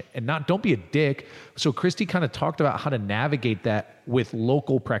 question it, and don't be a dick. So Christy kind of talked about how to navigate that with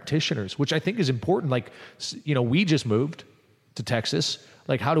local practitioners, which I think is important. Like, we just moved to Texas.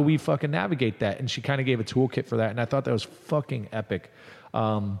 Like, how do we fucking navigate that? And she kind of gave a toolkit for that. And I thought that was fucking epic.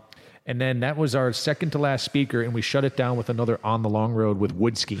 And then that was our second to last speaker, and we shut it down with another On the Long Road with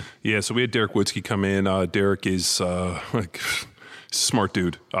Woodsky. Yeah, so we had Derek Woodsky come in. Derek is smart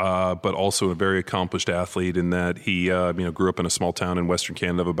dude, but also a very accomplished athlete in that he, grew up in a small town in Western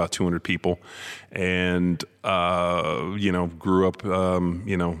Canada of about 200 people, and grew up, kind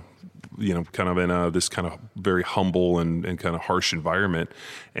of in this kind of very humble and kind of harsh environment.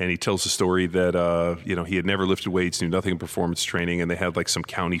 And he tells the story that, he had never lifted weights, knew nothing in performance training, and they had like some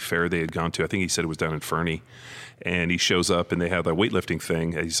county fair they had gone to. I think he said it was down in Fernie. And he shows up, and they have a weightlifting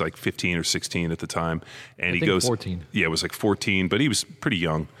thing. He's like 15 or 16 at the time. And he goes 14. Yeah, it was like 14, but he was pretty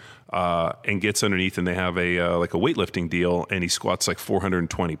young. And gets underneath, and they have a weightlifting deal, and he squats like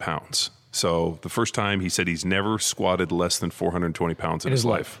 420 pounds. So the first time, he said he's never squatted less than 420 pounds in his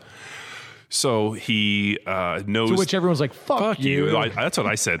life. So he knows. To which everyone's like, fuck you. That's what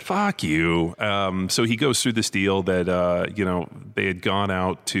I said. Fuck you. So he goes through this deal that, they had gone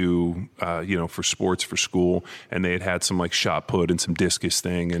out to, for sports for school, and they had some like shot put and some discus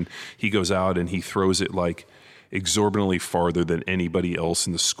thing. And he goes out and he throws it like exorbitantly farther than anybody else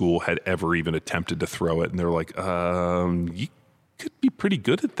in the school had ever even attempted to throw it. And they're like, you could be pretty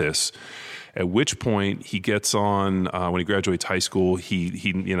good at this. At which point he gets on, when he graduates high school,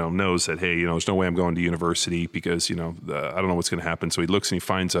 he knows that, hey, there's no way I'm going to university because, I don't know what's going to happen. So he looks and he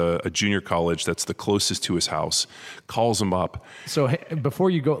finds a junior college that's the closest to his house, calls him up. So before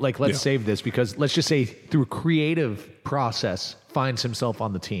you go, let's save this, because let's just say through a creative process, finds himself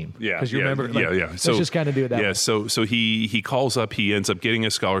on the team. Yeah, because you remember, let's So just kind of do it that way. So he calls up. He ends up getting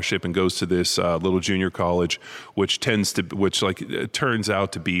a scholarship and goes to this little junior college, which turns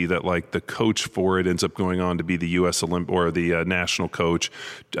out to be that like the coach for it ends up going on to be the U.S. or the national coach,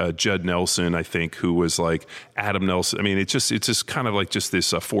 Judd Nelson, I think, who was like Adam Nelson. I mean, it's just kind of like just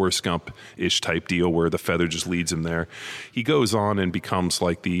this Forrest Gump-ish type deal where the feather just leads him there. He goes on and becomes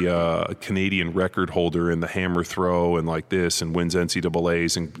like the Canadian record holder in the hammer throw and like this, and wins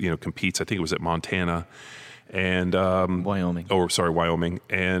NCAAs and competes. I think it was at Montana and Wyoming. Wyoming.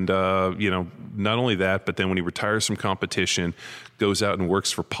 And not only that, but then when he retires from competition, goes out and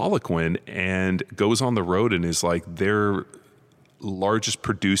works for Poliquin and goes on the road and is like their largest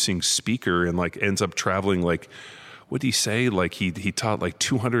producing speaker and like ends up traveling like. What did he say? Like he taught like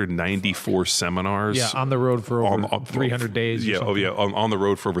 294 seminars. Yeah, on the road for over 300 days. Yeah, on the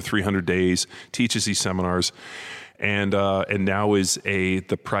road for over 300 days. Teaches these seminars, and now is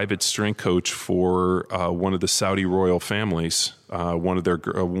the private strength coach for one of the Saudi royal families. One of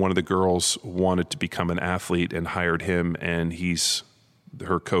the girls wanted to become an athlete and hired him, and he's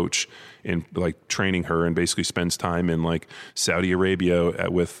her coach in like training her, and basically spends time in like Saudi Arabia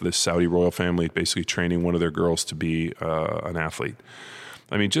with the Saudi royal family, basically training one of their girls to be an athlete.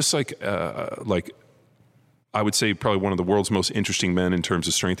 I mean, just like I would say probably one of the world's most interesting men in terms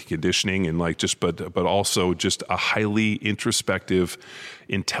of strength and conditioning, and like but also just a highly introspective,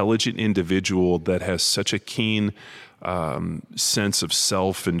 intelligent individual that has such a keen sense of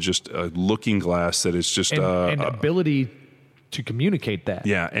self and just a looking glass that is just and ability to communicate that.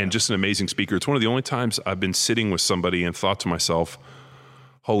 Yeah, and just an amazing speaker. It's one of the only times I've been sitting with somebody and thought to myself,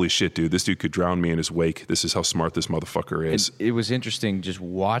 holy shit, dude, this dude could drown me in his wake. This is how smart this motherfucker is. It was interesting just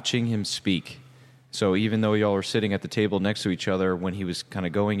watching him speak. So even though y'all were sitting at the table next to each other, when he was kind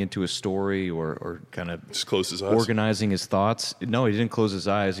of going into a story or kind of just closed his eyes, organizing his thoughts, no, he didn't close his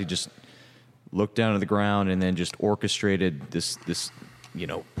eyes. He just looked down at the ground and then just orchestrated this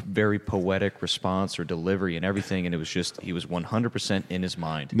very poetic response or delivery and everything, and it was just he was 100% in his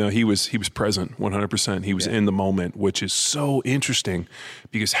mind. No, he was present 100%. He was in the moment, which is so interesting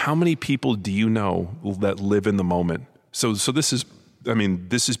because how many people do you know that live in the moment? So this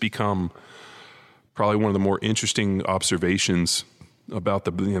has become probably one of the more interesting observations about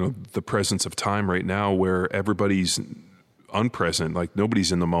the presence of time right now, where everybody's unpresent, like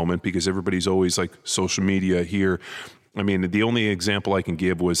nobody's in the moment because everybody's always like social media here. I mean, the only example I can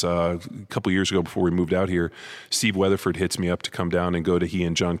give was a couple years ago before we moved out here, Steve Weatherford hits me up to come down and go to he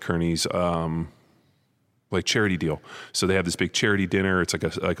and John Kearney's like charity deal. So they have this big charity dinner. It's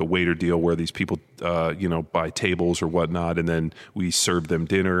like a waiter deal where these people buy tables or whatnot, and then we serve them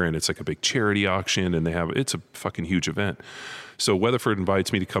dinner, and it's like a big charity auction, and it's a fucking huge event. So Weatherford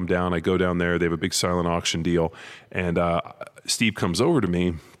invites me to come down. I go down there. They have a big silent auction deal, and Steve comes over to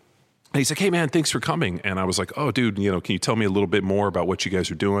me. And he's like, hey, man, thanks for coming. And I was like, oh, dude, can you tell me a little bit more about what you guys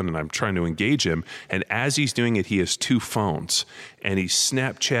are doing? And I'm trying to engage him. And as he's doing it, he has two phones. And he's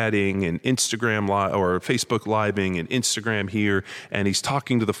Snapchatting and Instagram or Facebook Living and Instagram here. And he's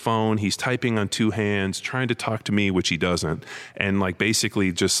talking to the phone. He's typing on two hands, trying to talk to me, which he doesn't. And like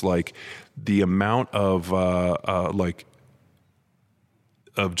basically just like the amount of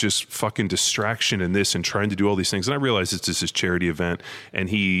of just fucking distraction in this and trying to do all these things. And I realize it's just his charity event and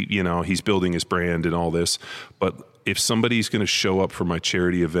he's building his brand and all this. But if somebody's going to show up for my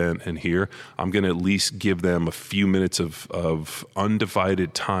charity event and here, I'm going to at least give them a few minutes of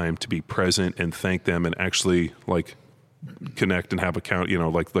undivided time to be present and thank them and actually like connect and have a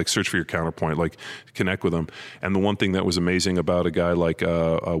like search for your counterpoint, like connect with them. And the one thing that was amazing about a guy like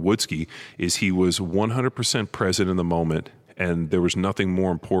Woodsky is he was 100% present in the moment. And there was nothing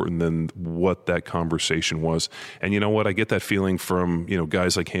more important than what that conversation was. And you know what? I get that feeling from,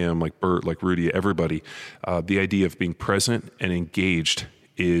 guys like him, like Bert, like Rudy, everybody. The idea of being present and engaged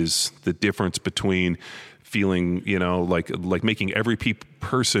is the difference between feeling, like making every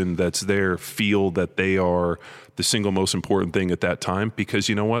person that's there feel that they are the single most important thing at that time. Because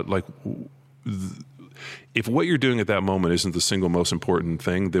you know what? Like, if what you're doing at that moment isn't the single most important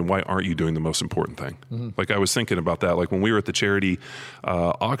thing, then why aren't you doing the most important thing? Mm-hmm. Like I was thinking about that. Like when we were at the charity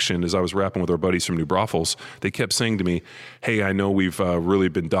auction, as I was rapping with our buddies from New Braunfels, they kept saying to me, hey, I know we've really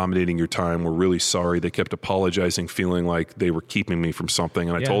been dominating your time. We're really sorry. They kept apologizing, feeling like they were keeping me from something.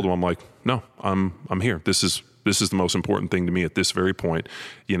 And I told them, I'm like, no, I'm here. This is the most important thing to me at this very point.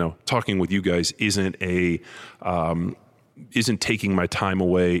 Talking with you guys isn't isn't taking my time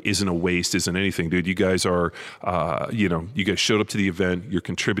away, isn't a waste, isn't anything, dude. You guys are, you guys showed up to the event, you're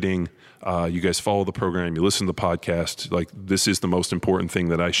contributing, you guys follow the program, you listen to the podcast. Like, this is the most important thing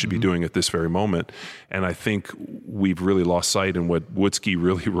that I should be doing at this very moment. And I think we've really lost sight, and what Woodsky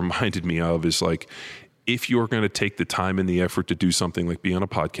really reminded me of is like, if you're going to take the time and the effort to do something like be on a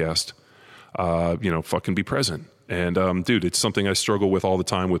podcast, fucking be present. And dude, it's something I struggle with all the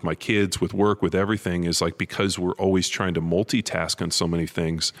time with my kids, with work, with everything, is like, because we're always trying to multitask on so many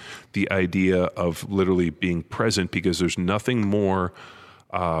things, the idea of literally being present, because there's nothing more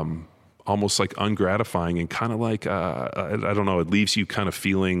almost like ungratifying and kind of like, I don't know, it leaves you kind of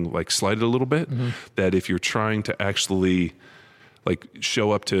feeling like slighted a little bit, that if you're trying to actually like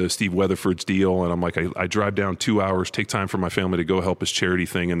show up to Steve Weatherford's deal, and I'm like, I drive down 2 hours, take time for my family to go help his charity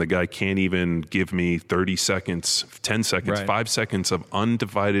thing, and the guy can't even give me 30 seconds, 10 seconds, Right. 5 seconds of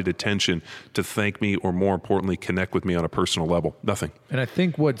undivided attention to thank me, or more importantly, connect with me on a personal level. Nothing. And I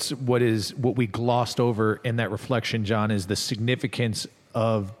think what we glossed over in that reflection, John, is the significance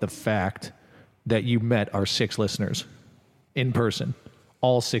of the fact that you met our 6 listeners in person.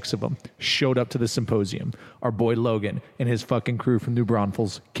 All 6 of them showed up to the symposium. Our boy Logan and his fucking crew from New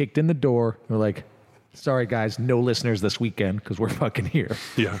Braunfels kicked in the door. They're like, sorry guys, no listeners this weekend because we're fucking here.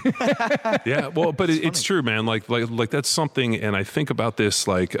 Yeah. Yeah. Well, but it's true, man. Like that's something. And I think about this,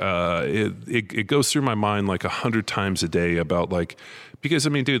 like, it goes through my mind like 100 times a day about like, because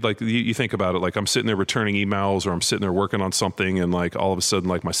I mean, dude, like you think about it, like I'm sitting there returning emails, or I'm sitting there working on something, and like all of a sudden,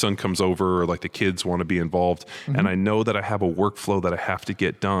 like my son comes over, or like the kids want to be involved. And I know that I have a workflow that I have to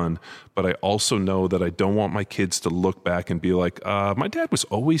get done, but I also know that I don't want my kids to look back and be like, my dad was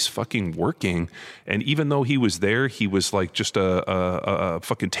always fucking working. And even though he was there, he was like just a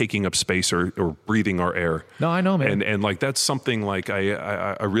fucking taking up space or breathing our air. No, I know, man. And like, that's something like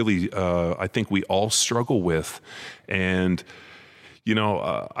I really, I think we all struggle with. And,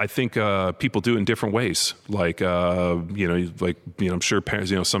 I think people do it in different ways. Like, I'm sure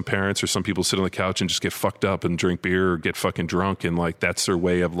parents, some parents or some people sit on the couch and just get fucked up and drink beer or get fucking drunk. And like, that's their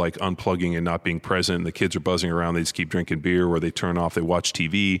way of like unplugging and not being present. And the kids are buzzing around. They just keep drinking beer, or they turn off, they watch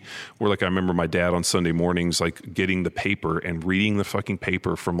TV. Or like, I remember my dad on Sunday mornings, like getting the paper and reading the fucking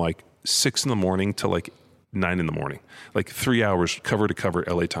paper from like 6 a.m. to like 9 a.m, like 3 hours cover to cover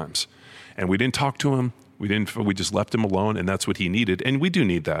LA Times. And we didn't talk to him. We just left him alone, and that's what he needed. And we do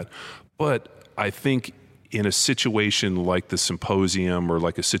need that. But I think in a situation like the symposium, or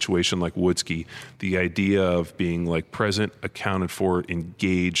like a situation like Woodsky, the idea of being like present, accounted for,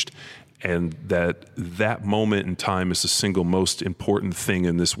 engaged, and that moment in time is the single most important thing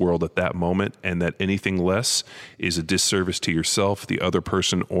in this world at that moment, and that anything less is a disservice to yourself, the other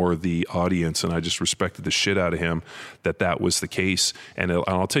person, or the audience. And I just respected the shit out of him that was the case. And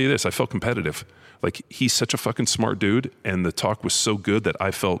I'll tell you this, I felt competitive. Like, he's such a fucking smart dude, and the talk was so good that I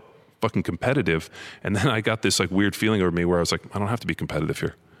felt fucking competitive. And then I got this like weird feeling over me where I was like, I don't have to be competitive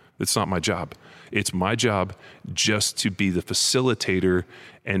here. It's not my job. It's my job just to be the facilitator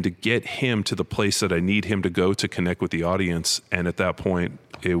and to get him to the place that I need him to go to connect with the audience. And at that point,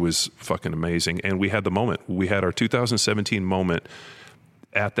 it was fucking amazing. And we had the moment. We had our 2017 moment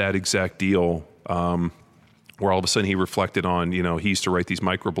at that exact deal, where all of a sudden he reflected on, he used to write these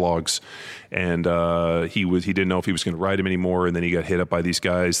microblogs, and he didn't know if he was going to write them anymore. And then he got hit up by these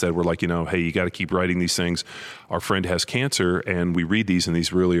guys that were like, hey, you got to keep writing these things. Our friend has cancer, and we read these, and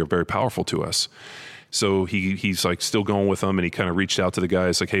these really are very powerful to us. So he's like still going with them, and he kind of reached out to the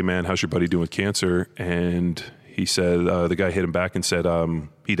guys like, hey man, how's your buddy doing with cancer? And he said, the guy hit him back and said,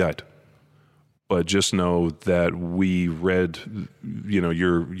 he died. But just know that we read,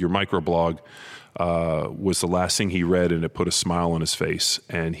 your microblog was the last thing he read, and it put a smile on his face.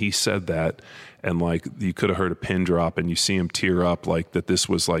 And he said that, and like, you could have heard a pin drop, and you see him tear up, like that this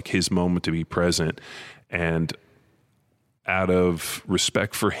was like his moment to be present. And out of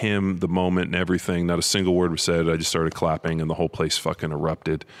respect for him, the moment and everything, not a single word was said. I just started clapping, and the whole place fucking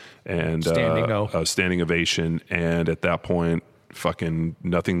erupted. And standing ovation. And at that point, fucking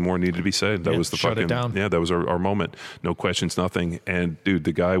nothing more needed to be said. That was the shut fucking, it down. yeah, that was our moment. No questions, nothing. And dude,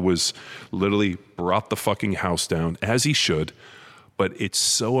 the guy was literally brought the fucking house down, as he should. But it's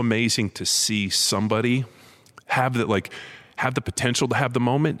so amazing to see somebody have the potential to have the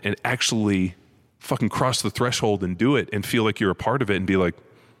moment and actually fucking cross the threshold and do it and feel like you're a part of it and be like,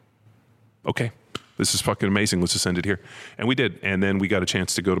 okay, this is fucking amazing. Let's just end it here. And we did. And then we got a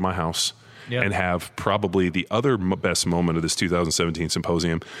chance to go to my house. Yeah. And have probably the other best moment of this 2017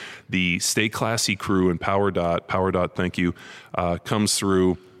 symposium. The Stay Classy crew and Power Dot, thank you, comes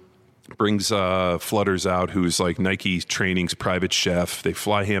through, brings Flutters out, who's like Nike Training's private chef. They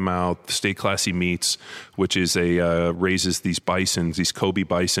fly him out. Stay Classy Meats, which is raises these bisons, these Kobe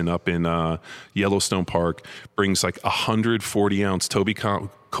bison up in Yellowstone Park, brings like 140 ounce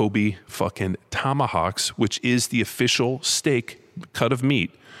Kobe fucking tomahawks, which is the official steak cut of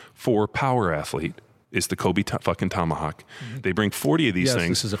meat for Power Athlete. Is the Kobe fucking tomahawk. They bring 40 of these Yes,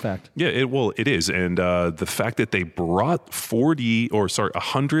 things. this is a fact. Yeah, it is. And the fact that they brought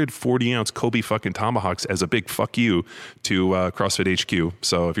 140 ounce Kobe fucking tomahawks as a big fuck you to CrossFit HQ.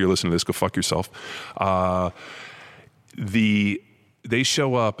 So if you're listening to this, go fuck yourself. They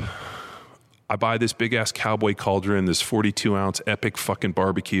show up. I buy this big ass cowboy cauldron, this 42 ounce epic fucking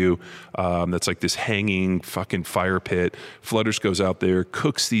barbecue. That's like this hanging fucking fire pit. Flutters goes out there,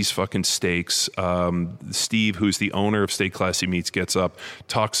 cooks these fucking steaks. Steve, who's the owner of Stay Classy Meats, gets up,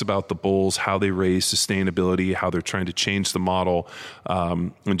 talks about the bulls, how they raise sustainability, how they're trying to change the model.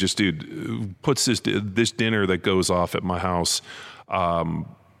 And just, dude, puts this dinner that goes off at my house.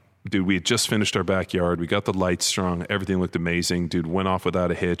 Dude, we had just finished our backyard. We got the lights strung. Everything looked amazing. Dude, went off without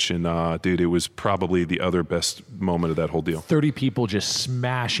a hitch. And, dude, it was probably the other best moment of that whole deal. 30 people just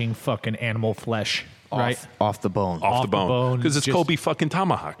smashing fucking animal flesh, right? Off the bone. Off the bone. Because it's just- Kobe fucking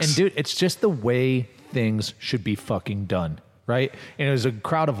tomahawks. And dude, it's just the way things should be fucking done, right? And it was a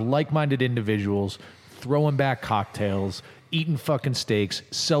crowd of like-minded individuals throwing back cocktails, eating fucking steaks,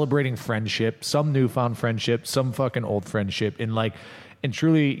 celebrating friendship, some newfound friendship, some fucking old friendship, and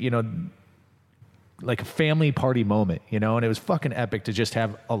truly, you know, like a family party moment, you know? And it was fucking epic to just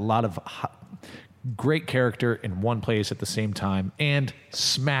have a lot of great character in one place at the same time and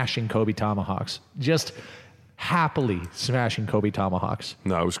smashing Kobe tomahawks. Just happily smashing Kobe tomahawks.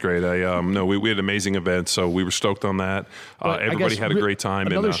 No, it was great. We had an amazing event, so we were stoked on that. But I Everybody guess had a great time.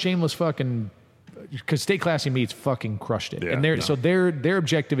 Another shameless fucking, because Stay Classy Meats fucking crushed it. Yeah, And so their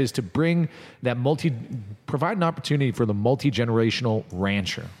objective is to bring that provide an opportunity for the multi-generational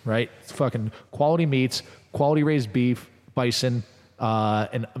rancher, right? It's fucking quality meats, quality raised beef, bison,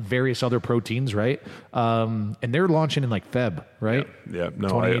 and various other proteins, right? And they're launching in like Feb, right? Yeah. No,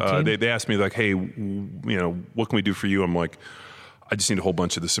 2018? they asked me like, hey, you know, what can we do for you? I'm like, I just need a whole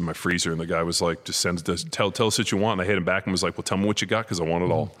bunch of this in my freezer. And the guy was like, just tell us what you want. And I hit him back and was like, well, tell me what you got because I want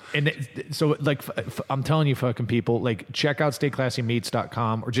it all. And so, like, I'm telling you, fucking people, like, check out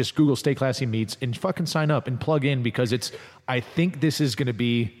StayClassyMeats.com or just Google Stay Classy Meats and fucking sign up and plug in because I think this is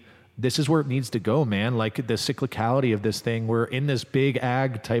where it needs to go, man. Like, the cyclicality of this thing. We're in this big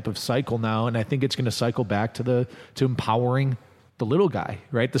ag type of cycle now, and I think it's going to cycle back to empowering the little guy,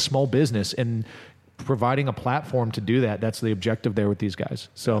 right? The small business and providing a platform to do that. That's the objective there with these guys.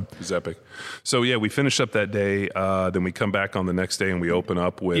 So It was epic. So yeah, we finished up that day. Then we come back on the next day and we open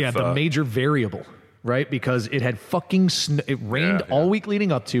up with the major variable, right? Because it had fucking it rained all week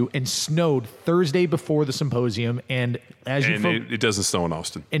leading up to and snowed Thursday before the symposium. And it doesn't snow in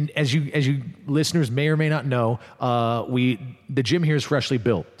Austin. And as you listeners may or may not know, the gym here is freshly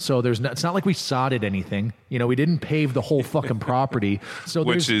built, so it's not like we sodded anything. You know, we didn't pave the whole fucking property. So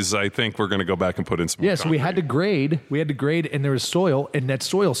Which is, I think we're going to go back and put in some. Yeah, so we had to grade. And there was soil, and that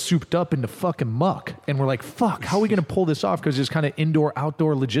soil souped up into fucking muck. And we're like, fuck, how are we going to pull this off? Because it's kind of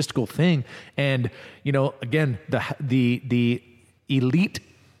indoor-outdoor logistical thing. And, you know, again, the elite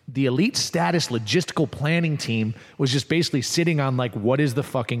status logistical planning team was just basically sitting on like, what is the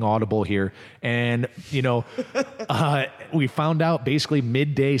fucking audible here? And, you know, we found out basically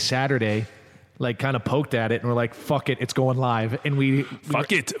midday Saturday, like kind of poked at it and we're like, fuck it, it's going live. And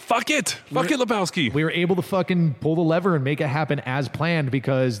Fuck it, Lebowski. we were able to fucking pull the lever and make it happen as planned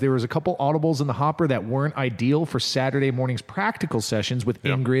because there was a couple audibles in the hopper that weren't ideal for Saturday morning's practical sessions with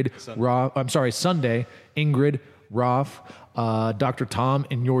Ingrid, Sunday, Ingrid, Rolf, Dr. Tom,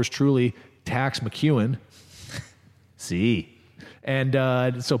 and yours truly, Tax McEwen. See.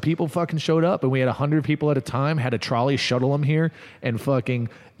 And so people fucking showed up, and we had 100 people at a time, had a trolley shuttle them here, and fucking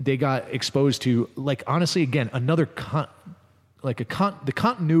they got exposed to, like, honestly, again, another the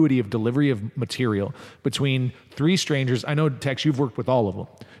continuity of delivery of material between three strangers. I know, Tex, you've worked with all of them,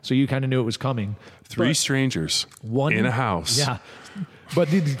 so you kind of knew it was coming. Three strangers in a house. Yeah.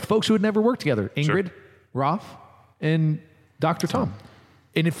 But the folks who had never worked together, Ingrid, Rolf, and Dr. Tom.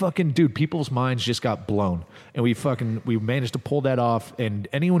 And it fucking, dude, people's minds just got blown. And we managed to pull that off. And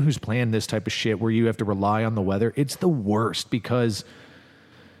anyone who's planned this type of shit where you have to rely on the weather, it's the worst because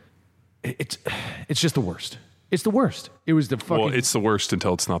it's just the worst. It's the worst. It was the fucking... Well, it's the worst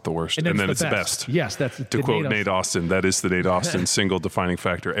until it's not the worst. And then it's the best. Yes, that's... To quote Nate Austin, that is the Nate Austin single defining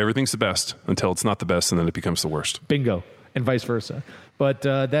factor. Everything's the best until it's not the best, and then it becomes the worst. Bingo. And vice versa. But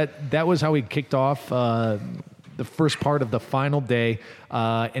that was how we kicked off the the first part of the final day,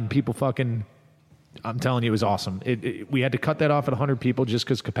 and people fucking. I'm telling you, it was awesome. We had to cut that off at 100 people just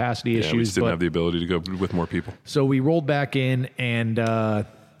because capacity issues. We just didn't have the ability to go with more people. So we rolled back in, and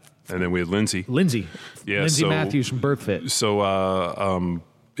then we had Lindsay. Lindsay so, Matthews from BirthFit. So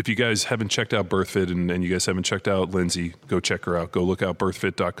if you guys haven't checked out BirthFit and you guys haven't checked out Lindsay, go check her out. Go look out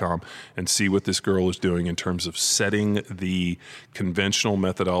birthfit.com and see what this girl is doing in terms of setting the conventional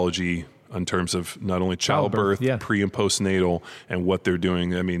methodology in terms of not only childbirth, pre and postnatal, and what they're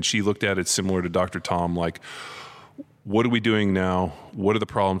doing. I mean, she looked at it similar to Dr. Tom, like, what are we doing now? What are the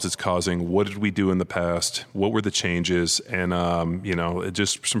problems it's causing? What did we do in the past? What were the changes? And,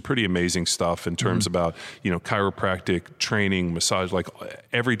 just some pretty amazing stuff in terms about, chiropractic, training, massage, like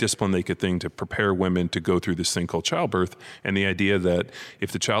every discipline they could think to prepare women to go through this thing called childbirth. And the idea that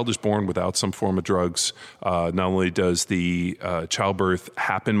if the child is born without some form of drugs, not only does the childbirth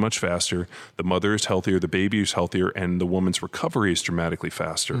happen much faster, the mother is healthier, the baby is healthier, and the woman's recovery is dramatically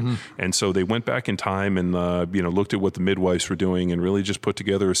faster. And so they went back in time and, looked at what the midwives were doing and really just put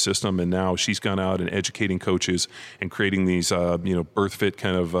together a system. And now she's gone out and educating coaches and creating these, BirthFit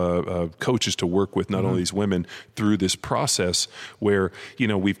kind of coaches to work with not only these women through this process where,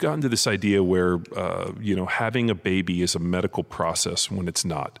 we've gotten to this idea where, having a baby is a medical process when it's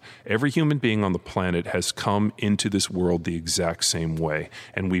not. Every human being on the planet has come into this world the exact same way.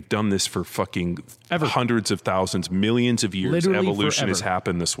 And we've done this for fucking hundreds of thousands, millions of years. Literally evolution forever. has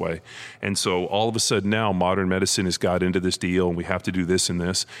happened this way. And so all of a sudden now modern medicine has got into this deal and we have to do this and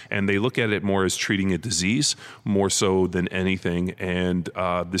this. And they look at it more as treating a disease more so than anything. And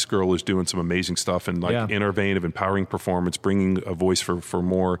this girl is doing some amazing stuff and in our vein of empowering performance, bringing a voice for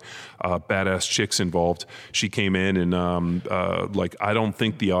more badass chicks involved. She came in and I don't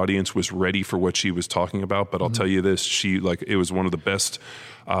think the audience was ready for what she was talking about, but I'll tell you this, it was one of the best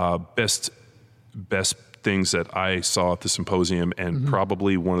things that I saw at the symposium and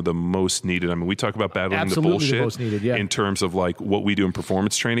probably one of the most needed. I mean, we talk about battling the bullshit the most needed, in terms of like what we do in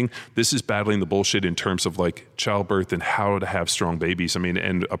performance training. This is battling the bullshit in terms of like childbirth and how to have strong babies. I mean,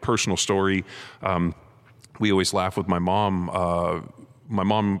 and a personal story, we always laugh with my mom.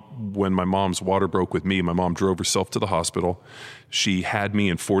 When my mom's water broke with me, my mom drove herself to the hospital. She had me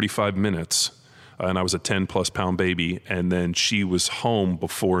in 45 minutes. And I was a 10 plus pound baby. And then she was home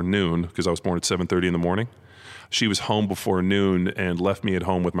before noon because I was born at 7:30 in the morning. She was home before noon and left me at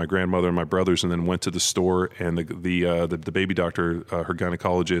home with my grandmother and my brothers, and then went to the store. And the baby doctor, her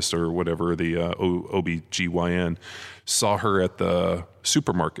gynecologist or whatever, the OBGYN, saw her at the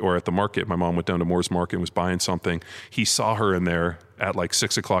supermarket or at the market. My mom went down to Moore's Market and was buying something. He saw her in there at like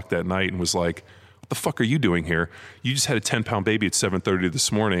 6 o'clock that night and was like, "What the fuck are you doing here? You just had a 10 pound baby at 7:30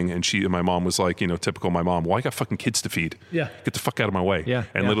 this morning." And my mom was like, typical my mom, "Well, I got fucking kids to feed. Yeah. Get the fuck out of my way." Yeah.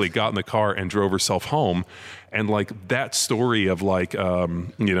 And literally got in the car and drove herself home. And like that story of like,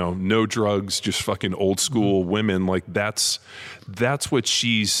 no drugs, just fucking old school women. Like that's what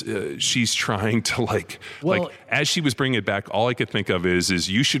she's trying to like as she was bringing it back, all I could think of is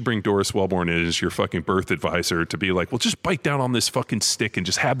you should bring Doris Wellborn in as your fucking birth advisor to be like, well, just bite down on this fucking stick and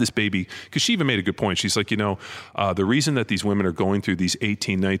just have this baby. Cause she even made a good point. She's like, the reason that these women are going through these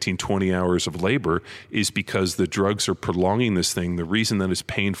 18, 19, 20 hours of labor is because the drugs are prolonging this thing. The reason that it's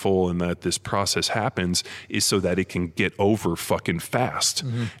painful and that this process happens is so that it can get over fucking fast.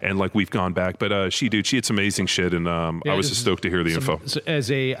 And like we've gone back, but she had some amazing shit. And I was just stoked to hear the info.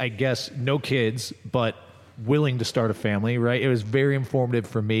 As I guess, no kids, but willing to start a family, right? It was very informative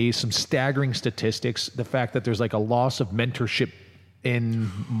for me. Some staggering statistics. The fact that there's like a loss of mentorship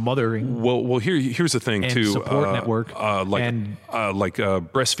in mothering. Well, here's the thing and too. Support network.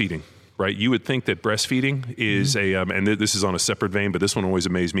 Breastfeeding. Right, you would think that breastfeeding is and this is on a separate vein, but this one always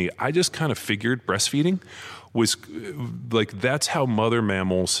amazed me. I just kind of figured breastfeeding was like that's how mother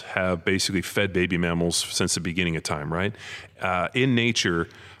mammals have basically fed baby mammals since the beginning of time. Right, in nature.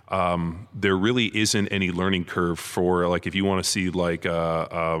 There really isn't any learning curve for like if you want to see like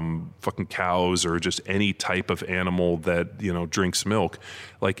fucking cows or just any type of animal that drinks milk,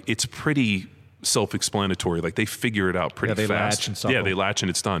 like it's pretty self-explanatory. Like they figure it out pretty fast. They latch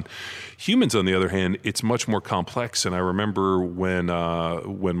and it's done. Humans, on the other hand, it's much more complex. And I remember when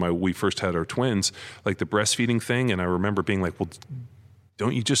we first had our twins, like the breastfeeding thing, and I remember being like, well,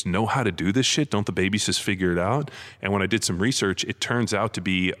 don't you just know how to do this shit? Don't the babies just figure it out? And when I did some research, it turns out to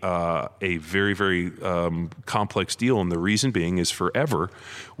be a very, very complex deal. And the reason being is forever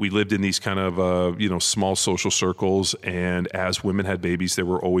we lived in these kind of, small social circles. And as women had babies, there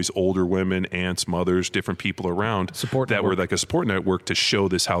were always older women, aunts, mothers, different people around were like a support network to show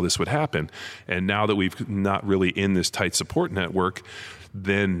this, how this would happen. And now that we've not really in this tight support network,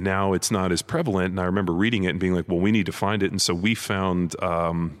 then now it's not as prevalent. And I remember reading it and being like, well, we need to find it. And so we found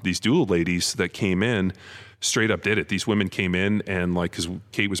these doula ladies that came in, straight up did it. These women came in and because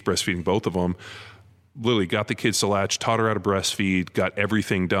Kate was breastfeeding both of them, literally got the kids to latch, taught her how to breastfeed, got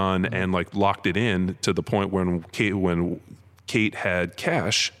everything done, and locked it in to the point when Kate had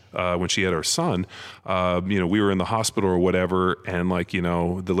Cash, when she had our son, we were in the hospital or whatever, and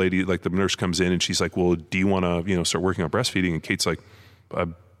the lady, the nurse comes in and she's like, well, do you want to, start working on breastfeeding? And Kate's like,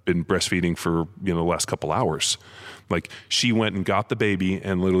 I've been breastfeeding for, the last couple hours. She went and got the baby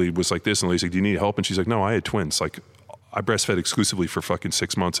and literally was like this, and the lady's like, do you need help? And she's like, no, I had twins. I breastfed exclusively for fucking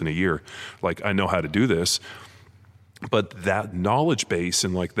 6 months and a year. I know how to do this. But that knowledge base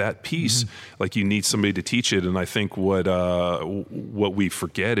and that piece, you need somebody to teach it. And I think what we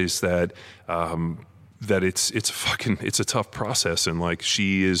forget is that it's a tough process. And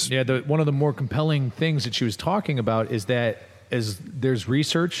she is. Yeah. One of the more compelling things that she was talking about is that as there's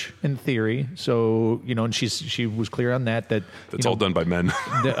research and theory. So, and she was clear on that that's all done by men.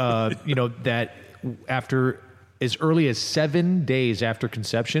 That after as early as 7 days after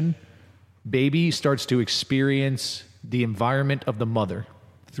conception, baby starts to experience the environment of the mother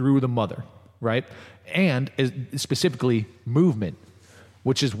through the mother, right? And specifically movement,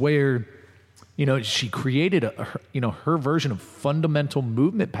 which is where, she created her version of fundamental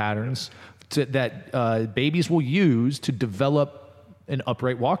movement patterns that babies will use to develop an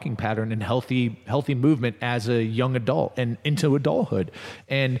upright walking pattern and healthy movement as a young adult and into adulthood.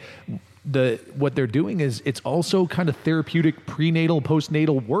 And what they're doing is it's also kind of therapeutic prenatal,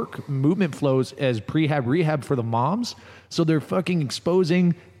 postnatal work, movement flows as prehab, rehab for the moms. So they're fucking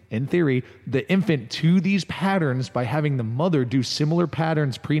exposing, in theory, the infant to these patterns by having the mother do similar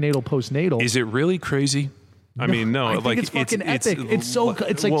patterns prenatal, postnatal. Is it really crazy? I mean, no, I think it's fucking epic. It's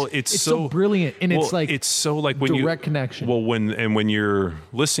so brilliant, and it's so when direct connection. Well, when you're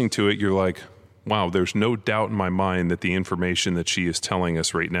listening to it, you're like, wow, there's no doubt in my mind that the information that she is telling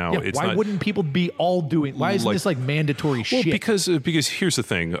us right now. Yeah, why wouldn't people be all doing? Why isn't this mandatory shit? Well, because here's the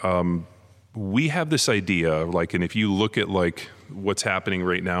thing. We have this idea, and if you look at what's happening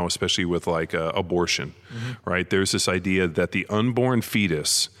right now, especially with abortion, right? There's this idea that the unborn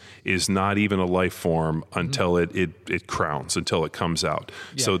fetus is not even a life form until it crowns, until it comes out.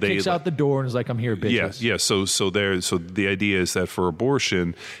 Yeah, so they kicks out the door and is like, I'm here, bitches. Yeah. So the idea is that for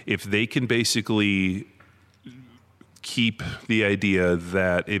abortion, if they can basically keep the idea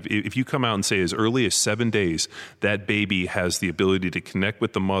that if you come out and say as early as 7 days, that baby has the ability to connect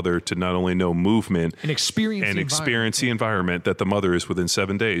with the mother to not only know movement and experience the environment that the mother is within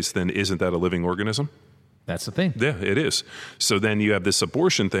 7 days, then isn't that a living organism? That's the thing. Yeah, it is. So then you have this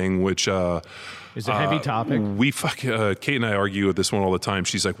abortion thing, which is a heavy topic. Kate and I argue with this one all the time.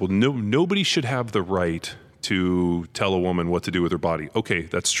 She's like, well, nobody should have the right to tell a woman what to do with her body. Okay,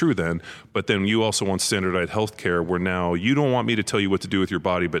 that's true then. But then you also want standardized health care where now you don't want me to tell you what to do with your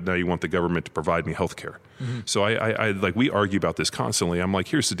body, but now you want the government to provide me health care. So I we argue about this constantly. I'm like,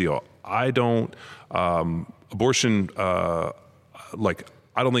 here's the deal. I don't, abortion, I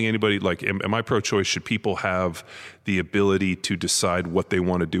don't think anybody, am I pro-choice? Should people have the ability to decide what they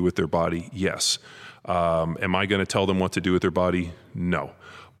want to do with their body? Yes. Am I going to tell them what to do with their body? No.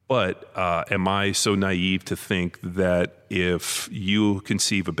 But am I so naive to think that if you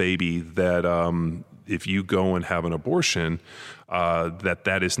conceive a baby, that if you go and have an abortion,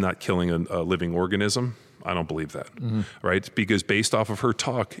 that is not killing a living organism? I don't believe that, right? Because based off of her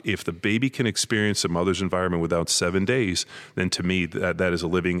talk, if the baby can experience a mother's environment without 7 days, then to me that is a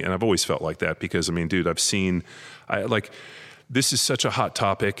living. And I've always felt like that because dude, I've seen, this is such a hot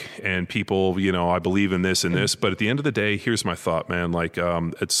topic, and people, I believe in this and this. But at the end of the day, here's my thought, man.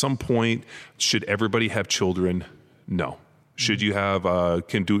 At some point, should everybody have children? No. Should you have?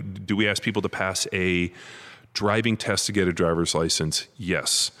 Do we ask people to pass a driving test to get a driver's license?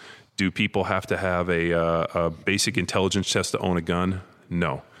 Yes. Do people have to have a basic intelligence test to own a gun?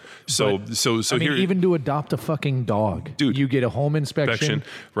 No. So even to adopt a fucking dog, dude, you get a home inspection,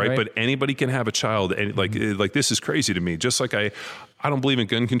 right? But anybody can have a child, and like this is crazy to me. Just like I don't believe in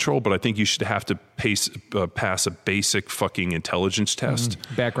gun control, but I think you should have to pass a basic fucking intelligence test.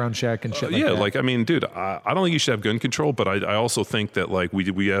 Background check and shit like yeah, that. like, I mean, dude, I don't think you should have gun control, but I also think that, like,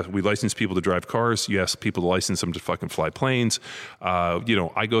 we license people to drive cars. You ask people to license them to fucking fly planes. You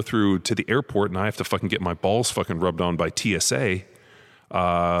know, I go through to the airport and I have to fucking get my balls fucking rubbed on by TSA.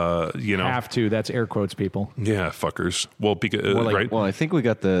 You know, have to. That's air quotes, people. yeah, fuckers. Well, because right? Well, I think we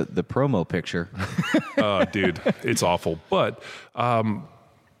got the promo picture. Dude, it's awful. But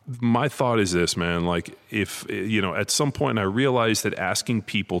my thought is this, man. Like, if, you know, at some point I realized that asking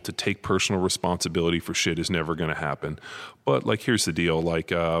people to take personal responsibility for shit is never going to happen. But, like, here's the deal.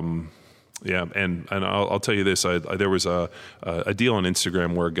 Like, yeah, and I'll tell you this. There was a deal on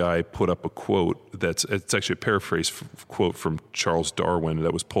Instagram where a guy put up a quote it's actually a paraphrase quote from Charles Darwin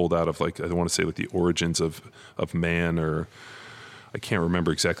that was pulled out of, like, I want to say, like, the origins of man, or I can't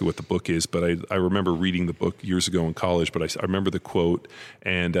remember exactly what the book is, but I remember reading the book years ago in college, but I remember the quote,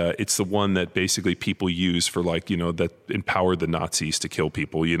 and it's the one that basically people use for, like, you know, that empowered the Nazis to kill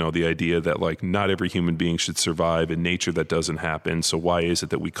people. You know, the idea that, like, not every human being should survive. In nature, that doesn't happen. So why is it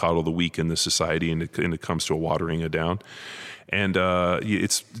that we coddle the weak in this society, and it comes to a watering it down? And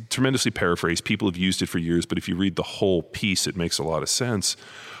it's tremendously paraphrased. People have used it for years, but if you read the whole piece, it makes a lot of sense.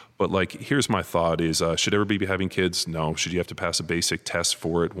 But, like, here's my thought is, should everybody be having kids? No. Should you have to pass a basic test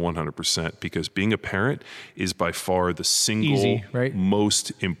for it? 100%. Because being a parent is by far the single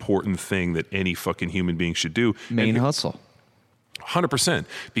most important thing that any fucking human being should do. Main hustle. 100%.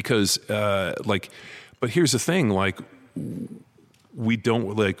 Because, like, but here's the thing, like, we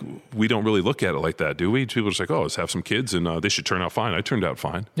don't really look at it like that, do we? People are just like, oh, let's have some kids and they should turn out fine. I turned out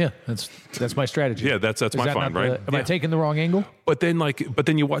fine. Yeah, that's my strategy. Yeah, that's my fine, right? Am I taking the wrong angle? But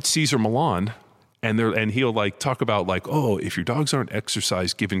then you watch Cesar Millan, and he'll, like, talk about, like, oh, if your dogs aren't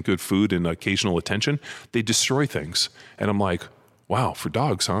exercised, given good food and occasional attention, they destroy things. And I'm like, wow, for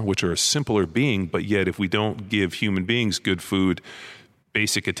dogs, huh? Which are a simpler being, but yet if we don't give human beings good food,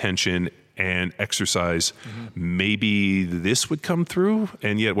 basic attention, and exercise, maybe this would come through.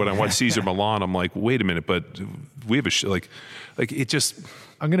 And yet when I watch Cesar Millan, I'm like, wait a minute, but we have like it just,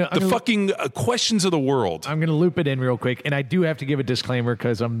 fucking questions of the world. I'm going to loop it in real quick. And I do have to give a disclaimer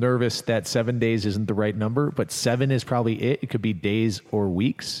because I'm nervous that 7 days isn't the right number, but 7 is probably it. It could be days or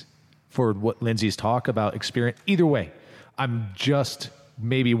weeks for what Lindsay's talk about experience. Either way, I'm just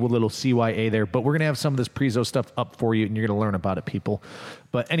maybe a little CYA there, but we're going to have some of this Prezo stuff up for you and you're going to learn about it, people.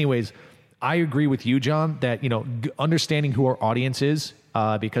 But anyways, I agree with you, John, that, you know, understanding who our audience is,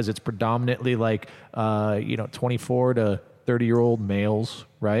 because it's predominantly like, 24 to 30-year-old males,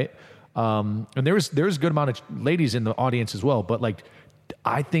 right? And there's a good amount of ladies in the audience as well, but, like,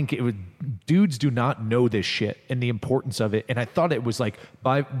 I think dudes do not know this shit and the importance of it. And I thought it was, like,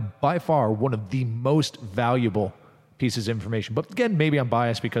 by far one of the most valuable pieces of information. But again, maybe I'm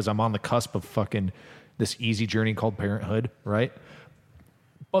biased because I'm on the cusp of fucking this easy journey called parenthood, right?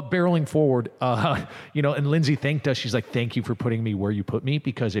 But barreling forward, and Lindsay thanked us. She's like, thank you for putting me where you put me,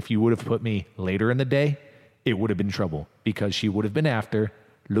 because if you would have put me later in the day, it would have been trouble, because she would have been after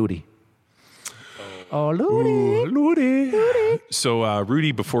Ludi. Oh, Ludi. Ludi. So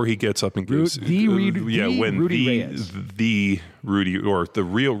Rudy, before he gets up and gives... the Rudy Reyes. The Rudy, or the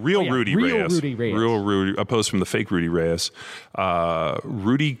real Rudy Reyes. Rudy Reyes. Real Rudy, opposed from the fake Rudy Reyes.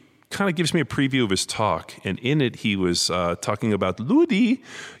 Rudy kind of gives me a preview of his talk, and in it he was talking about, Ludi,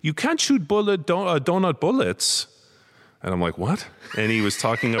 you can't shoot donut bullets. And I'm like, what? And he was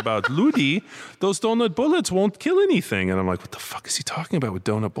talking about, Ludi, those donut bullets won't kill anything. And I'm like, what the fuck is he talking about with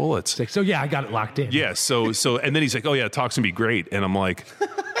donut bullets? It's like, so yeah, I got it locked in. Yeah, so and then he's like, oh yeah, talk's gonna be great. And I'm like,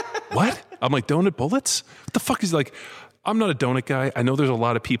 what? I'm like, donut bullets? What the fuck is, like, I'm not a donut guy. I know there's a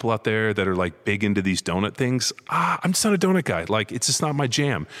lot of people out there that are, like, big into these donut things. I'm just not a donut guy. Like, it's just not my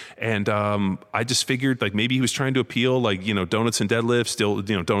jam. And I just figured, like, maybe he was trying to appeal, like, you know, donuts and deadlifts, still,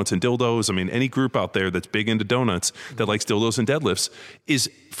 you know, donuts and dildos. I mean, any group out there that's big into donuts, that likes dildos and deadlifts, is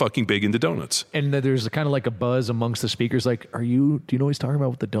fucking big into donuts. And there's kind of like a buzz amongst the speakers, like, do you know what he's talking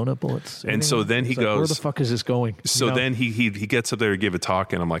about with the donut bullets? And so then he goes, where the fuck is this going? So then he gets up there to give a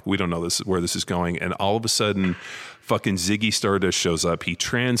talk, and I'm like, we don't know where this is going. And all of a sudden, fucking Ziggy Stardust shows up. He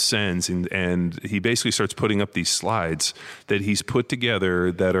transcends and he basically starts putting up these slides that he's put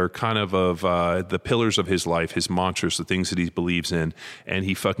together that are kind of the pillars of his life, his mantras, the things that he believes in. And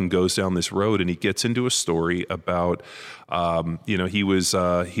he fucking goes down this road, and he gets into a story about, he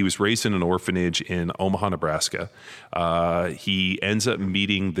was raised in an orphanage in Omaha, Nebraska. He ends up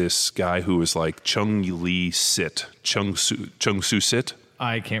meeting this guy who was like Chung Su Sit.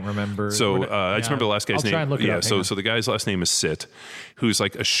 I can't remember. So I just remember the last guy's name. I'll try and look it up. So the guy's last name is Sit, who's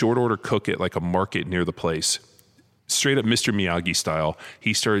like a short order cook at like a market near the place. straight up Mr. Miyagi style.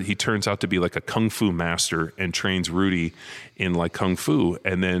 He turns out to be like a kung fu master and trains Rudy in like kung fu,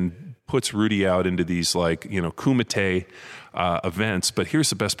 and then puts Rudy out into these like, kumite events. But here's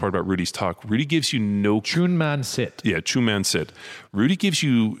the best part about Rudy's talk. Rudy gives you no Chunman Sit. Yeah, Chunman Sit. Rudy gives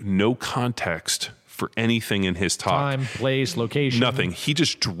you no context for anything in his talk. Time, place, location. Nothing. He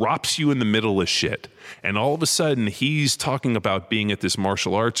just drops you in the middle of shit. And all of a sudden, he's talking about being at this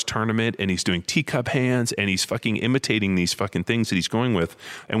martial arts tournament, and he's doing teacup hands, and he's fucking imitating these fucking things that he's going with.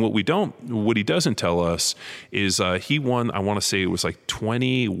 And what he doesn't tell us is he won, I want to say it was like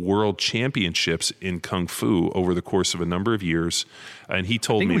 20 world championships in Kung Fu over the course of a number of years. And he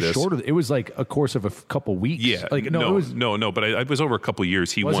told me this. It was like a course of a couple weeks. Yeah. Like, no, but it was over a couple of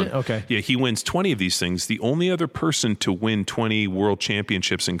years. He won. It? Okay. Yeah, he wins 20 of these things. The only other person to win 20 world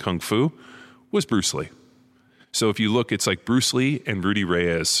championships in Kung Fu was Bruce Lee. So if you look, it's like Bruce Lee and Rudy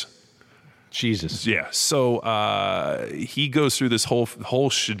Reyes. Jesus. Yeah. So he goes through this whole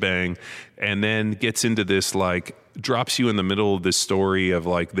shebang, and then gets into this, like, drops you in the middle of this story of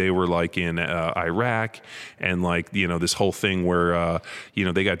like they were like in Iraq, and like, this whole thing where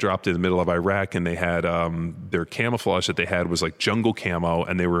they got dropped in the middle of Iraq, and they had their camouflage that they had was like jungle camo,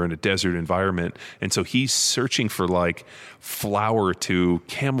 and they were in a desert environment, and so he's searching for like flour to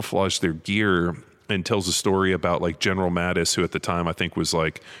camouflage their gear, and tells a story about like General Mattis, who at the time I think was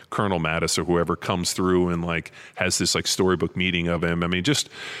like Colonel Mattis or whoever, comes through and like has this like storybook meeting of him. I mean, just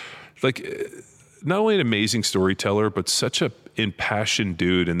like not only an amazing storyteller, but such a impassioned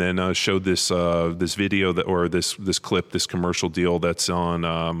dude. And then showed this video this clip, this commercial deal that's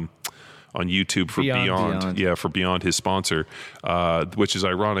on YouTube for Beyond. Yeah, for Beyond, his sponsor, which is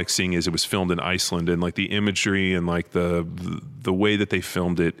ironic, seeing as it was filmed in Iceland, and like the imagery and like the way that they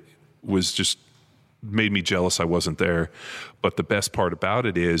filmed it was just made me jealous I wasn't there. But the best part about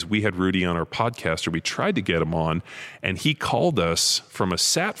it is we had Rudy on our podcast, or we tried to get him on, and he called us from a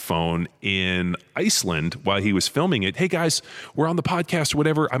sat phone in Iceland while he was filming it. Hey guys, we're on the podcast or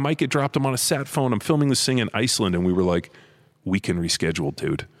whatever. I might get dropped. I'm on a sat phone. I'm filming this thing in Iceland. And we were like, we can reschedule,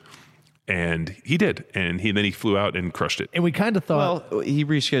 dude. And he did. And then he flew out and crushed it. And we kind of thought... Well, he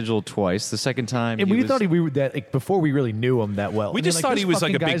rescheduled twice. The second time... And we thought we were that, like, before we really knew him that well. We just thought he was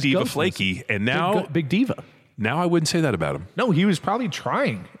like a big diva flaky. And now... Big diva. Now I wouldn't say that about him. No, he was probably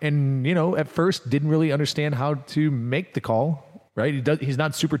trying. And, at first didn't really understand how to make the call, right? He's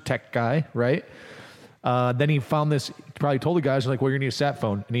not a super tech guy, right? Then he found this... Probably told the guys, like, well, you're going to need a sat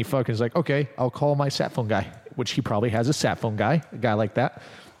phone. And he fucking is like, okay, I'll call my sat phone guy. Which he probably has a sat phone guy, a guy like that.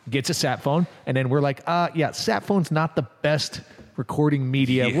 Gets a sat phone, and then we're like, sat phone's not the best recording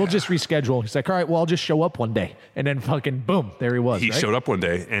media. Yeah. We'll just reschedule. He's like, all right, well, I'll just show up one day. And then fucking boom, there he was. He showed up one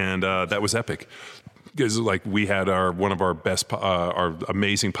day, and that was epic. Because like we had one of our best, our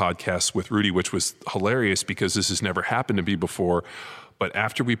amazing podcasts with Rudy, which was hilarious because this has never happened to me before. But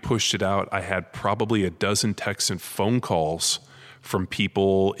after we pushed it out, I had probably a dozen texts and phone calls from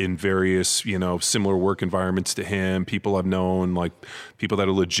people in various, similar work environments to him, people I've known, like people that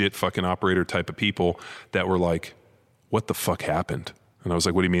are legit fucking operator type of people that were like, what the fuck happened? And I was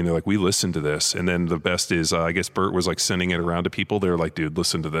like, what do you mean? They're like, we listened to this. And then the best is, I guess Bert was like sending it around to people. They were like, dude,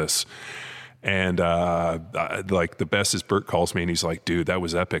 listen to this. And like the best is Bert calls me and he's like, dude, that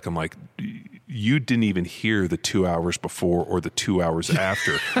was epic. I'm like, you didn't even hear the 2 hours before or the 2 hours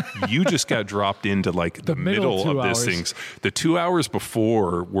after. You just got dropped into like the middle of this things. The 2 hours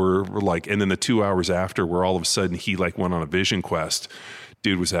before were like, and then the 2 hours after where all of a sudden he like went on a vision quest.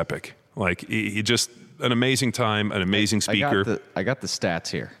 Dude was epic. Like he just an amazing time, an amazing speaker. I got the stats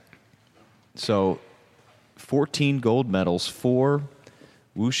here. So 14 gold medals, 4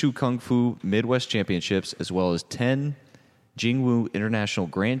 Wushu Kung Fu Midwest Championships, as well as 10 Jingwu International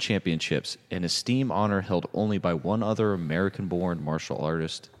Grand Championships, an esteemed honor held only by one other American-born martial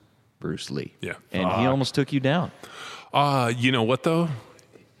artist, Bruce Lee. Yeah. And he almost took you down. You know what, though?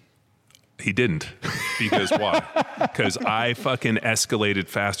 He didn't. Because why? Because I fucking escalated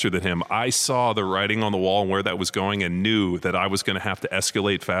faster than him. I saw the writing on the wall and where that was going and knew that I was going to have to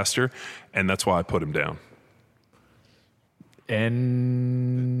escalate faster, and that's why I put him down.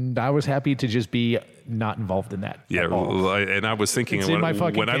 And I was happy to just be not involved in that. Yeah, and I was thinking when I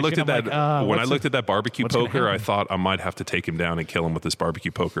looked at that barbecue poker, I thought I might have to take him down and kill him with this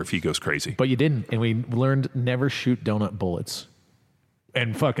barbecue poker if he goes crazy. But you didn't, and we learned never shoot donut bullets.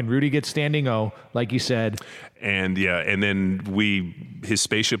 And fucking Rudy gets standing O, like you said. And yeah, and then his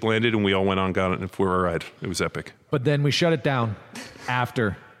spaceship landed, and we all went on, got it for a ride. It was epic. But then we shut it down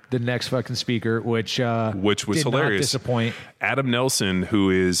after the next fucking speaker, which was did hilarious. Not disappoint. Adam Nelson, who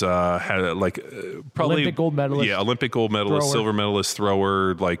is had probably Olympic gold medalist. Yeah, Olympic gold medalist, Thrower. silver medalist,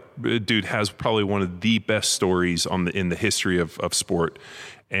 thrower. Like, dude has probably one of the best stories in the history of sport.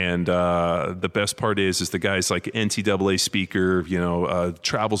 And the best part is the guy's like NCAA speaker,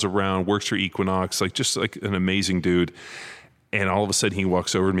 travels around, works for Equinox, like just like an amazing dude. And all of a sudden he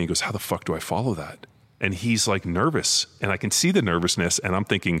walks over to me and goes, "How the fuck do I follow that?" And he's like nervous, and I can see the nervousness. And I'm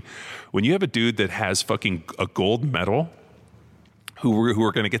thinking, when you have a dude that has fucking a gold medal, who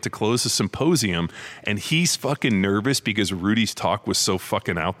are going to get to close the symposium, and he's fucking nervous because Rudy's talk was so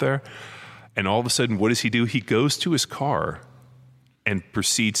fucking out there. And all of a sudden, what does he do? He goes to his car and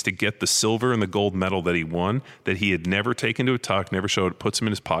proceeds to get the silver and the gold medal that he won, that he had never taken to a talk, never showed, puts him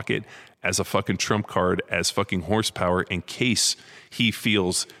in his pocket as a fucking trump card, as fucking horsepower in case he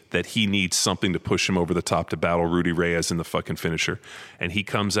feels that he needs something to push him over the top to battle Rudy Reyes in the fucking finisher. And he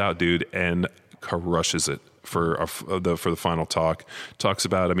comes out, dude, and crushes it for the final talk. Talks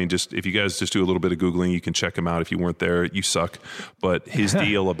about, I mean, just if you guys just do a little bit of Googling, you can check him out. If you weren't there, you suck. But his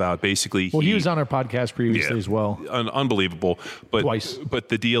deal about basically... Well, he was on our podcast previously as well. Unbelievable. But, Twice. But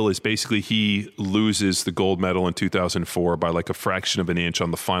the deal is basically he loses the gold medal in 2004 by like a fraction of an inch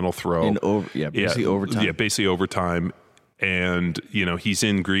on the final throw. Basically overtime. Yeah, basically overtime. And, he's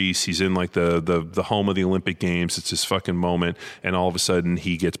in Greece. He's in like the home of the Olympic Games. It's his fucking moment. And all of a sudden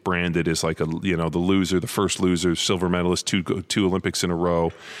he gets branded as like the loser, the first loser, silver medalist, two Olympics in a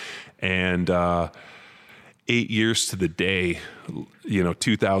row. And 8 years to the day,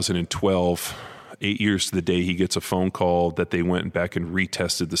 2012, 8 years to the day, he gets a phone call that they went back and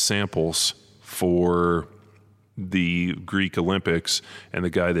retested the samples for the Greek Olympics, and the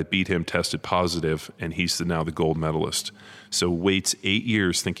guy that beat him tested positive, and he's now the gold medalist. So waits 8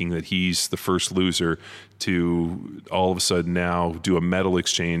 years thinking that he's the first loser to all of a sudden now do a medal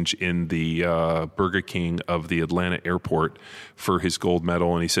exchange in the Burger King of the Atlanta airport for his gold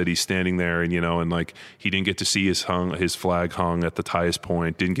medal. And he said he's standing there and, and like he didn't get to see his flag hung at the highest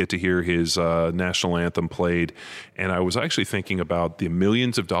point, didn't get to hear his national anthem played. And I was actually thinking about the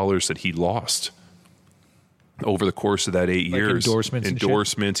millions of dollars that he lost over the course of that 8 years.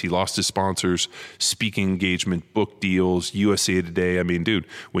 Endorsements. He lost his sponsors, speaking engagement, book deals, USA Today. I mean, dude,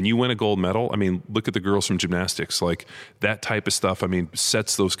 when you win a gold medal, I mean, look at the girls from gymnastics. Like that type of stuff, I mean,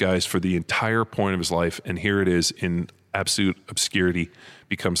 sets those guys for the entire point of his life. And here it is in absolute obscurity,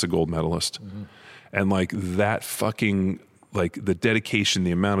 becomes the gold medalist. Mm-hmm. And like that fucking... like the dedication,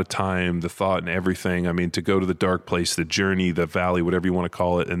 the amount of time, the thought and everything. I mean, to go to the dark place, the journey, the valley, whatever you want to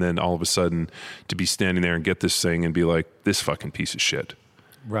call it. And then all of a sudden to be standing there and get this thing and be like, this fucking piece of shit.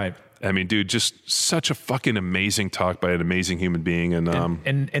 Right. I mean, dude, just such a fucking amazing talk by an amazing human being. And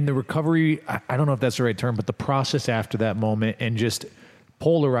the recovery, I don't know if that's the right term, but the process after that moment and just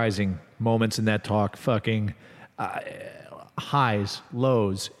polarizing moments in that talk, fucking highs,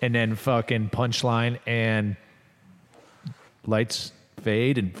 lows, and then fucking punchline and lights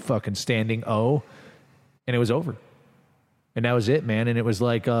fade and fucking standing O, and it was over. And that was it, man. And it was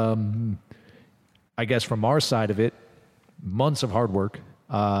like, I guess from our side of it, months of hard work,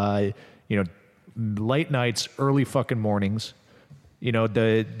 late nights, early fucking mornings.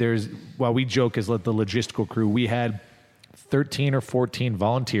 While we joke as the logistical crew, we had 13 or 14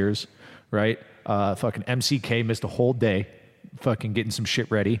 volunteers, right? Fucking MCK missed a whole day fucking getting some shit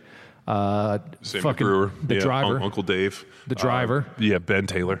ready. Sam McGrewer, the driver, Uncle Dave, the driver, Ben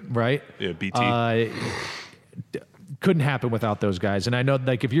Taylor, right? Yeah, BT. Couldn't happen without those guys. And I know,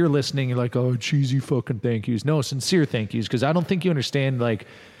 like, if you're listening, you're like, oh, cheesy fucking thank yous. No, sincere thank yous, because I don't think you understand. Like,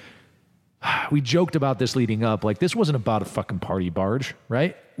 we joked about this leading up. Like, this wasn't about a fucking party barge,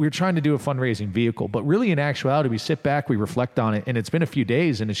 right? We were trying to do a fundraising vehicle, but really, in actuality, we sit back, we reflect on it, and it's been a few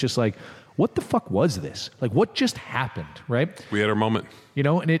days, and it's just like, what the fuck was this? Like, what just happened, right? We had our moment.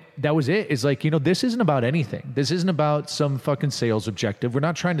 And that was it. It's like, this isn't about anything. This isn't about some fucking sales objective. We're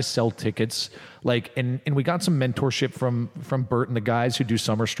not trying to sell tickets. Like, and we got some mentorship from Bert and the guys who do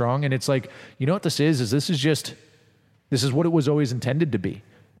Summer Strong. And it's like, what this is this is what it was always intended to be.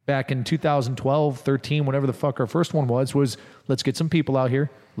 Back in 2012, 13, whatever the fuck our first one was let's get some people out here.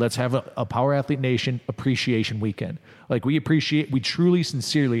 Let's have a Power Athlete Nation appreciation weekend. Like, we truly,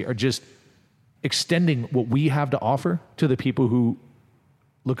 sincerely are just extending what we have to offer to the people who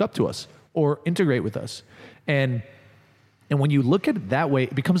look up to us or integrate with us. And when you look at it that way,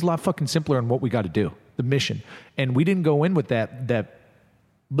 it becomes a lot fucking simpler on what we got to do, the mission. And we didn't go in with that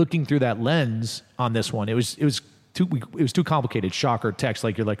looking through that lens on this one. It was too complicated. Shocker text.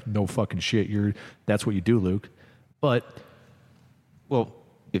 Like, you're like, no fucking shit. That's what you do, Luke. But, well,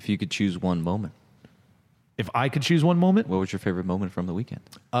 if you could choose one moment, If I could choose one moment, What was your favorite moment from the weekend?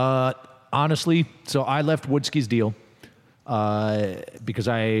 honestly, so I left Woodski's deal because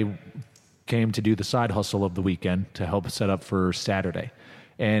I came to do the side hustle of the weekend to help set up for Saturday.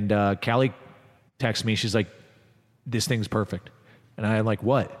 And Callie texts me. She's like, this thing's perfect. And I'm like,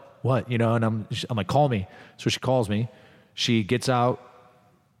 what? You know, and I'm like, call me. So she calls me. She gets out.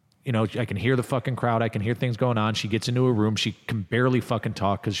 You know, I can hear the fucking crowd. I can hear things going on. She gets into a room. She can barely fucking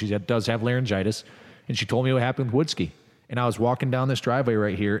talk because she does have laryngitis. And she told me what happened with Woodski. And I was walking down this driveway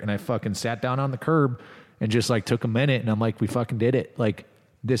right here, and I fucking sat down on the curb and just like took a minute. And I'm like, we fucking did it. Like,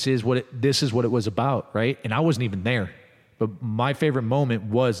 this is what it was about, right? And I wasn't even there. But my favorite moment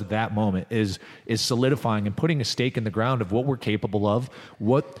was that moment is solidifying and putting a stake in the ground of what we're capable of,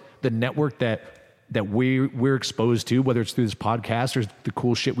 what the network that we're exposed to, whether it's through this podcast or the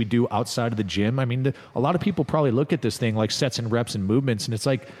cool shit we do outside of the gym. I mean, a lot of people probably look at this thing like sets and reps and movements, and it's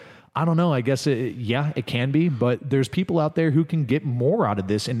like, I don't know. I guess it can be, but there's people out there who can get more out of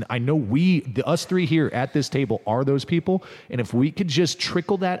this. And I know us three here at this table are those people. And if we could just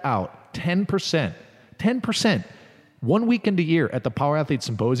trickle that out 10%, 1 weekend a year at the Power Athlete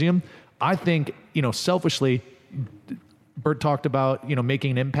Symposium, I think, you know, selfishly, Bert talked about, you know,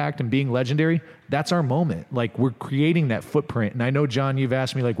 making an impact and being legendary. That's our moment. Like, we're creating that footprint. And I know, John, you've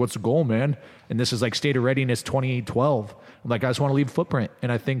asked me, like, what's the goal, man? And this is like State of Readiness 2012. I'm like, I just want to leave a footprint.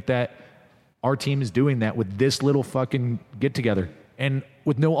 And I think that our team is doing that with this little fucking get together and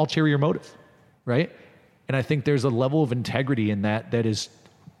with no ulterior motive, right? And I think there's a level of integrity in that is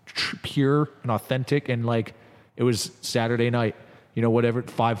pure and authentic. And like, it was Saturday night, you know, whatever,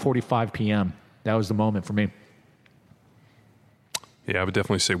 5:45 p.m. That was the moment for me. Yeah, I would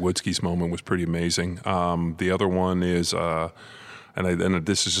definitely say Woodski's moment was pretty amazing. The other one is, and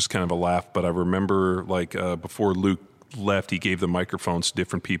this is just kind of a laugh, but I remember like before Luke left, he gave the microphones to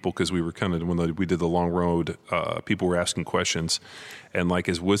different people because we were kind of, when we did the long road, people were asking questions, and like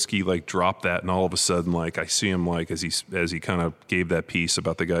as Woodski like dropped that, and all of a sudden like I see him like as he kind of gave that piece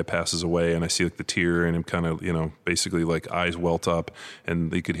about the guy passes away, and I see like the tear in him kind of, you know, basically like eyes welt up,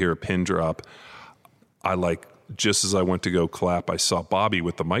 and you could hear a pin drop. I like, just as I went to go clap, I saw Bobby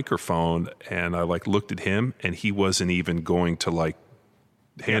with the microphone, and I like looked at him, and he wasn't even going to like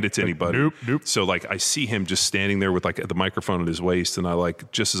hand it to anybody. Nope. So like I see him just standing there with like the microphone at his waist, and I like,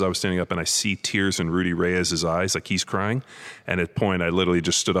 just as I was standing up, and I see tears in Rudy Reyes' eyes, like he's crying. And at point I literally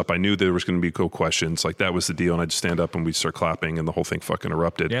just stood up. I knew there was going to be cool questions. Like that was the deal. And I just stand up and we start clapping, and the whole thing fucking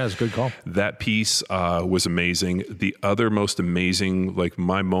erupted. Yeah, it's a good call. That piece was amazing. The other most amazing, like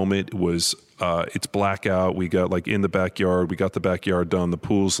my moment was, it's blackout. We got like in the backyard. We got the backyard done. The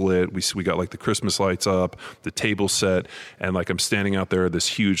pool's lit. We got like the Christmas lights up, the table set, and like I'm standing out there. This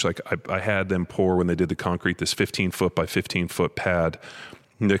huge, like I had them pour when they did the concrete, this 15-foot by 15-foot pad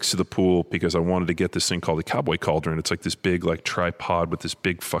next to the pool because I wanted to get this thing called the Cowboy Cauldron. It's like this big like tripod with this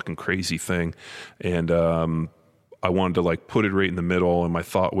big fucking crazy thing, and I wanted to like put it right in the middle, and my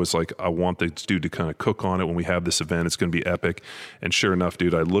thought was like, I want this dude to kind of cook on it when we have this event. It's going to be epic. And sure enough,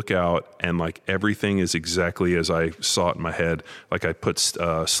 dude, I look out and like everything is exactly as I saw it in my head. Like I put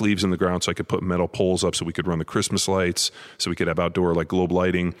sleeves in the ground so I could put metal poles up so we could run the Christmas lights, so we could have outdoor like globe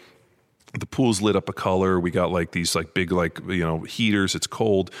lighting. The pool's lit up a color. We got like these like big like, you know, heaters. It's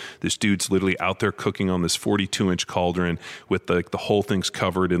cold. This dude's literally out there cooking on this 42-inch cauldron with the whole thing's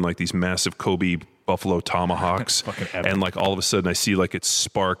covered in like these massive Kobe buffalo tomahawks. And like all of a sudden I see like it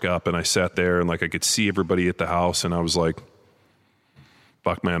spark up, and I sat there and like I could see everybody at the house, and I was like,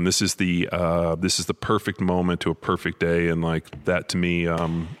 fuck man, this is the perfect moment to a perfect day. And like that to me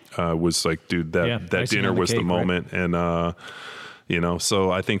was like, dude, that dinner was the moment. Right? And you know,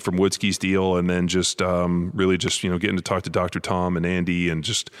 so I think from Woodski's deal, and then just really just, you know, getting to talk to Dr. Tom and Andy, and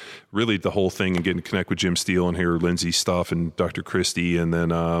just really the whole thing, and getting to connect with Jim Steele and hear Lindsay's stuff and Dr. Christie, and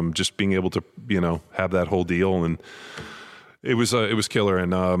then just being able to, you know, have that whole deal. And it was killer.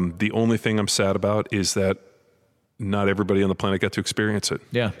 And the only thing I'm sad about is that not everybody on the planet got to experience it.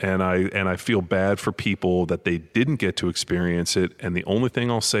 Yeah. And I feel bad for people that they didn't get to experience it. And the only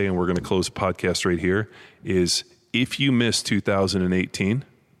thing I'll say, and we're going to close the podcast right here, is if you missed 2018,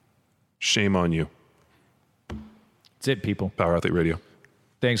 shame on you. That's it, people. Power Athlete Radio.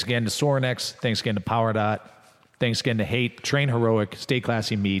 Thanks again to Sorinex. Thanks again to Power Dot. Thanks again to Hate, Train Heroic, Stay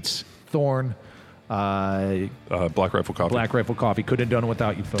Classy Meats, Thorn, Black Rifle Coffee. Black Rifle Coffee. Couldn't have done it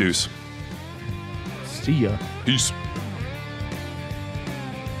without you folks. Deuce. See ya. Peace.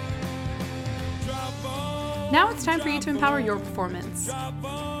 Now it's time for you to empower your performance.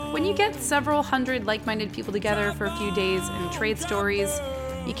 When you get several hundred like-minded people together for a few days and trade stories,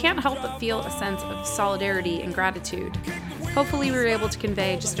 you can't help but feel a sense of solidarity and gratitude. Hopefully we were able to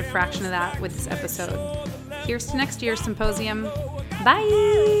convey just a fraction of that with this episode. Here's to next year's symposium.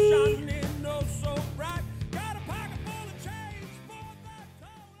 Bye.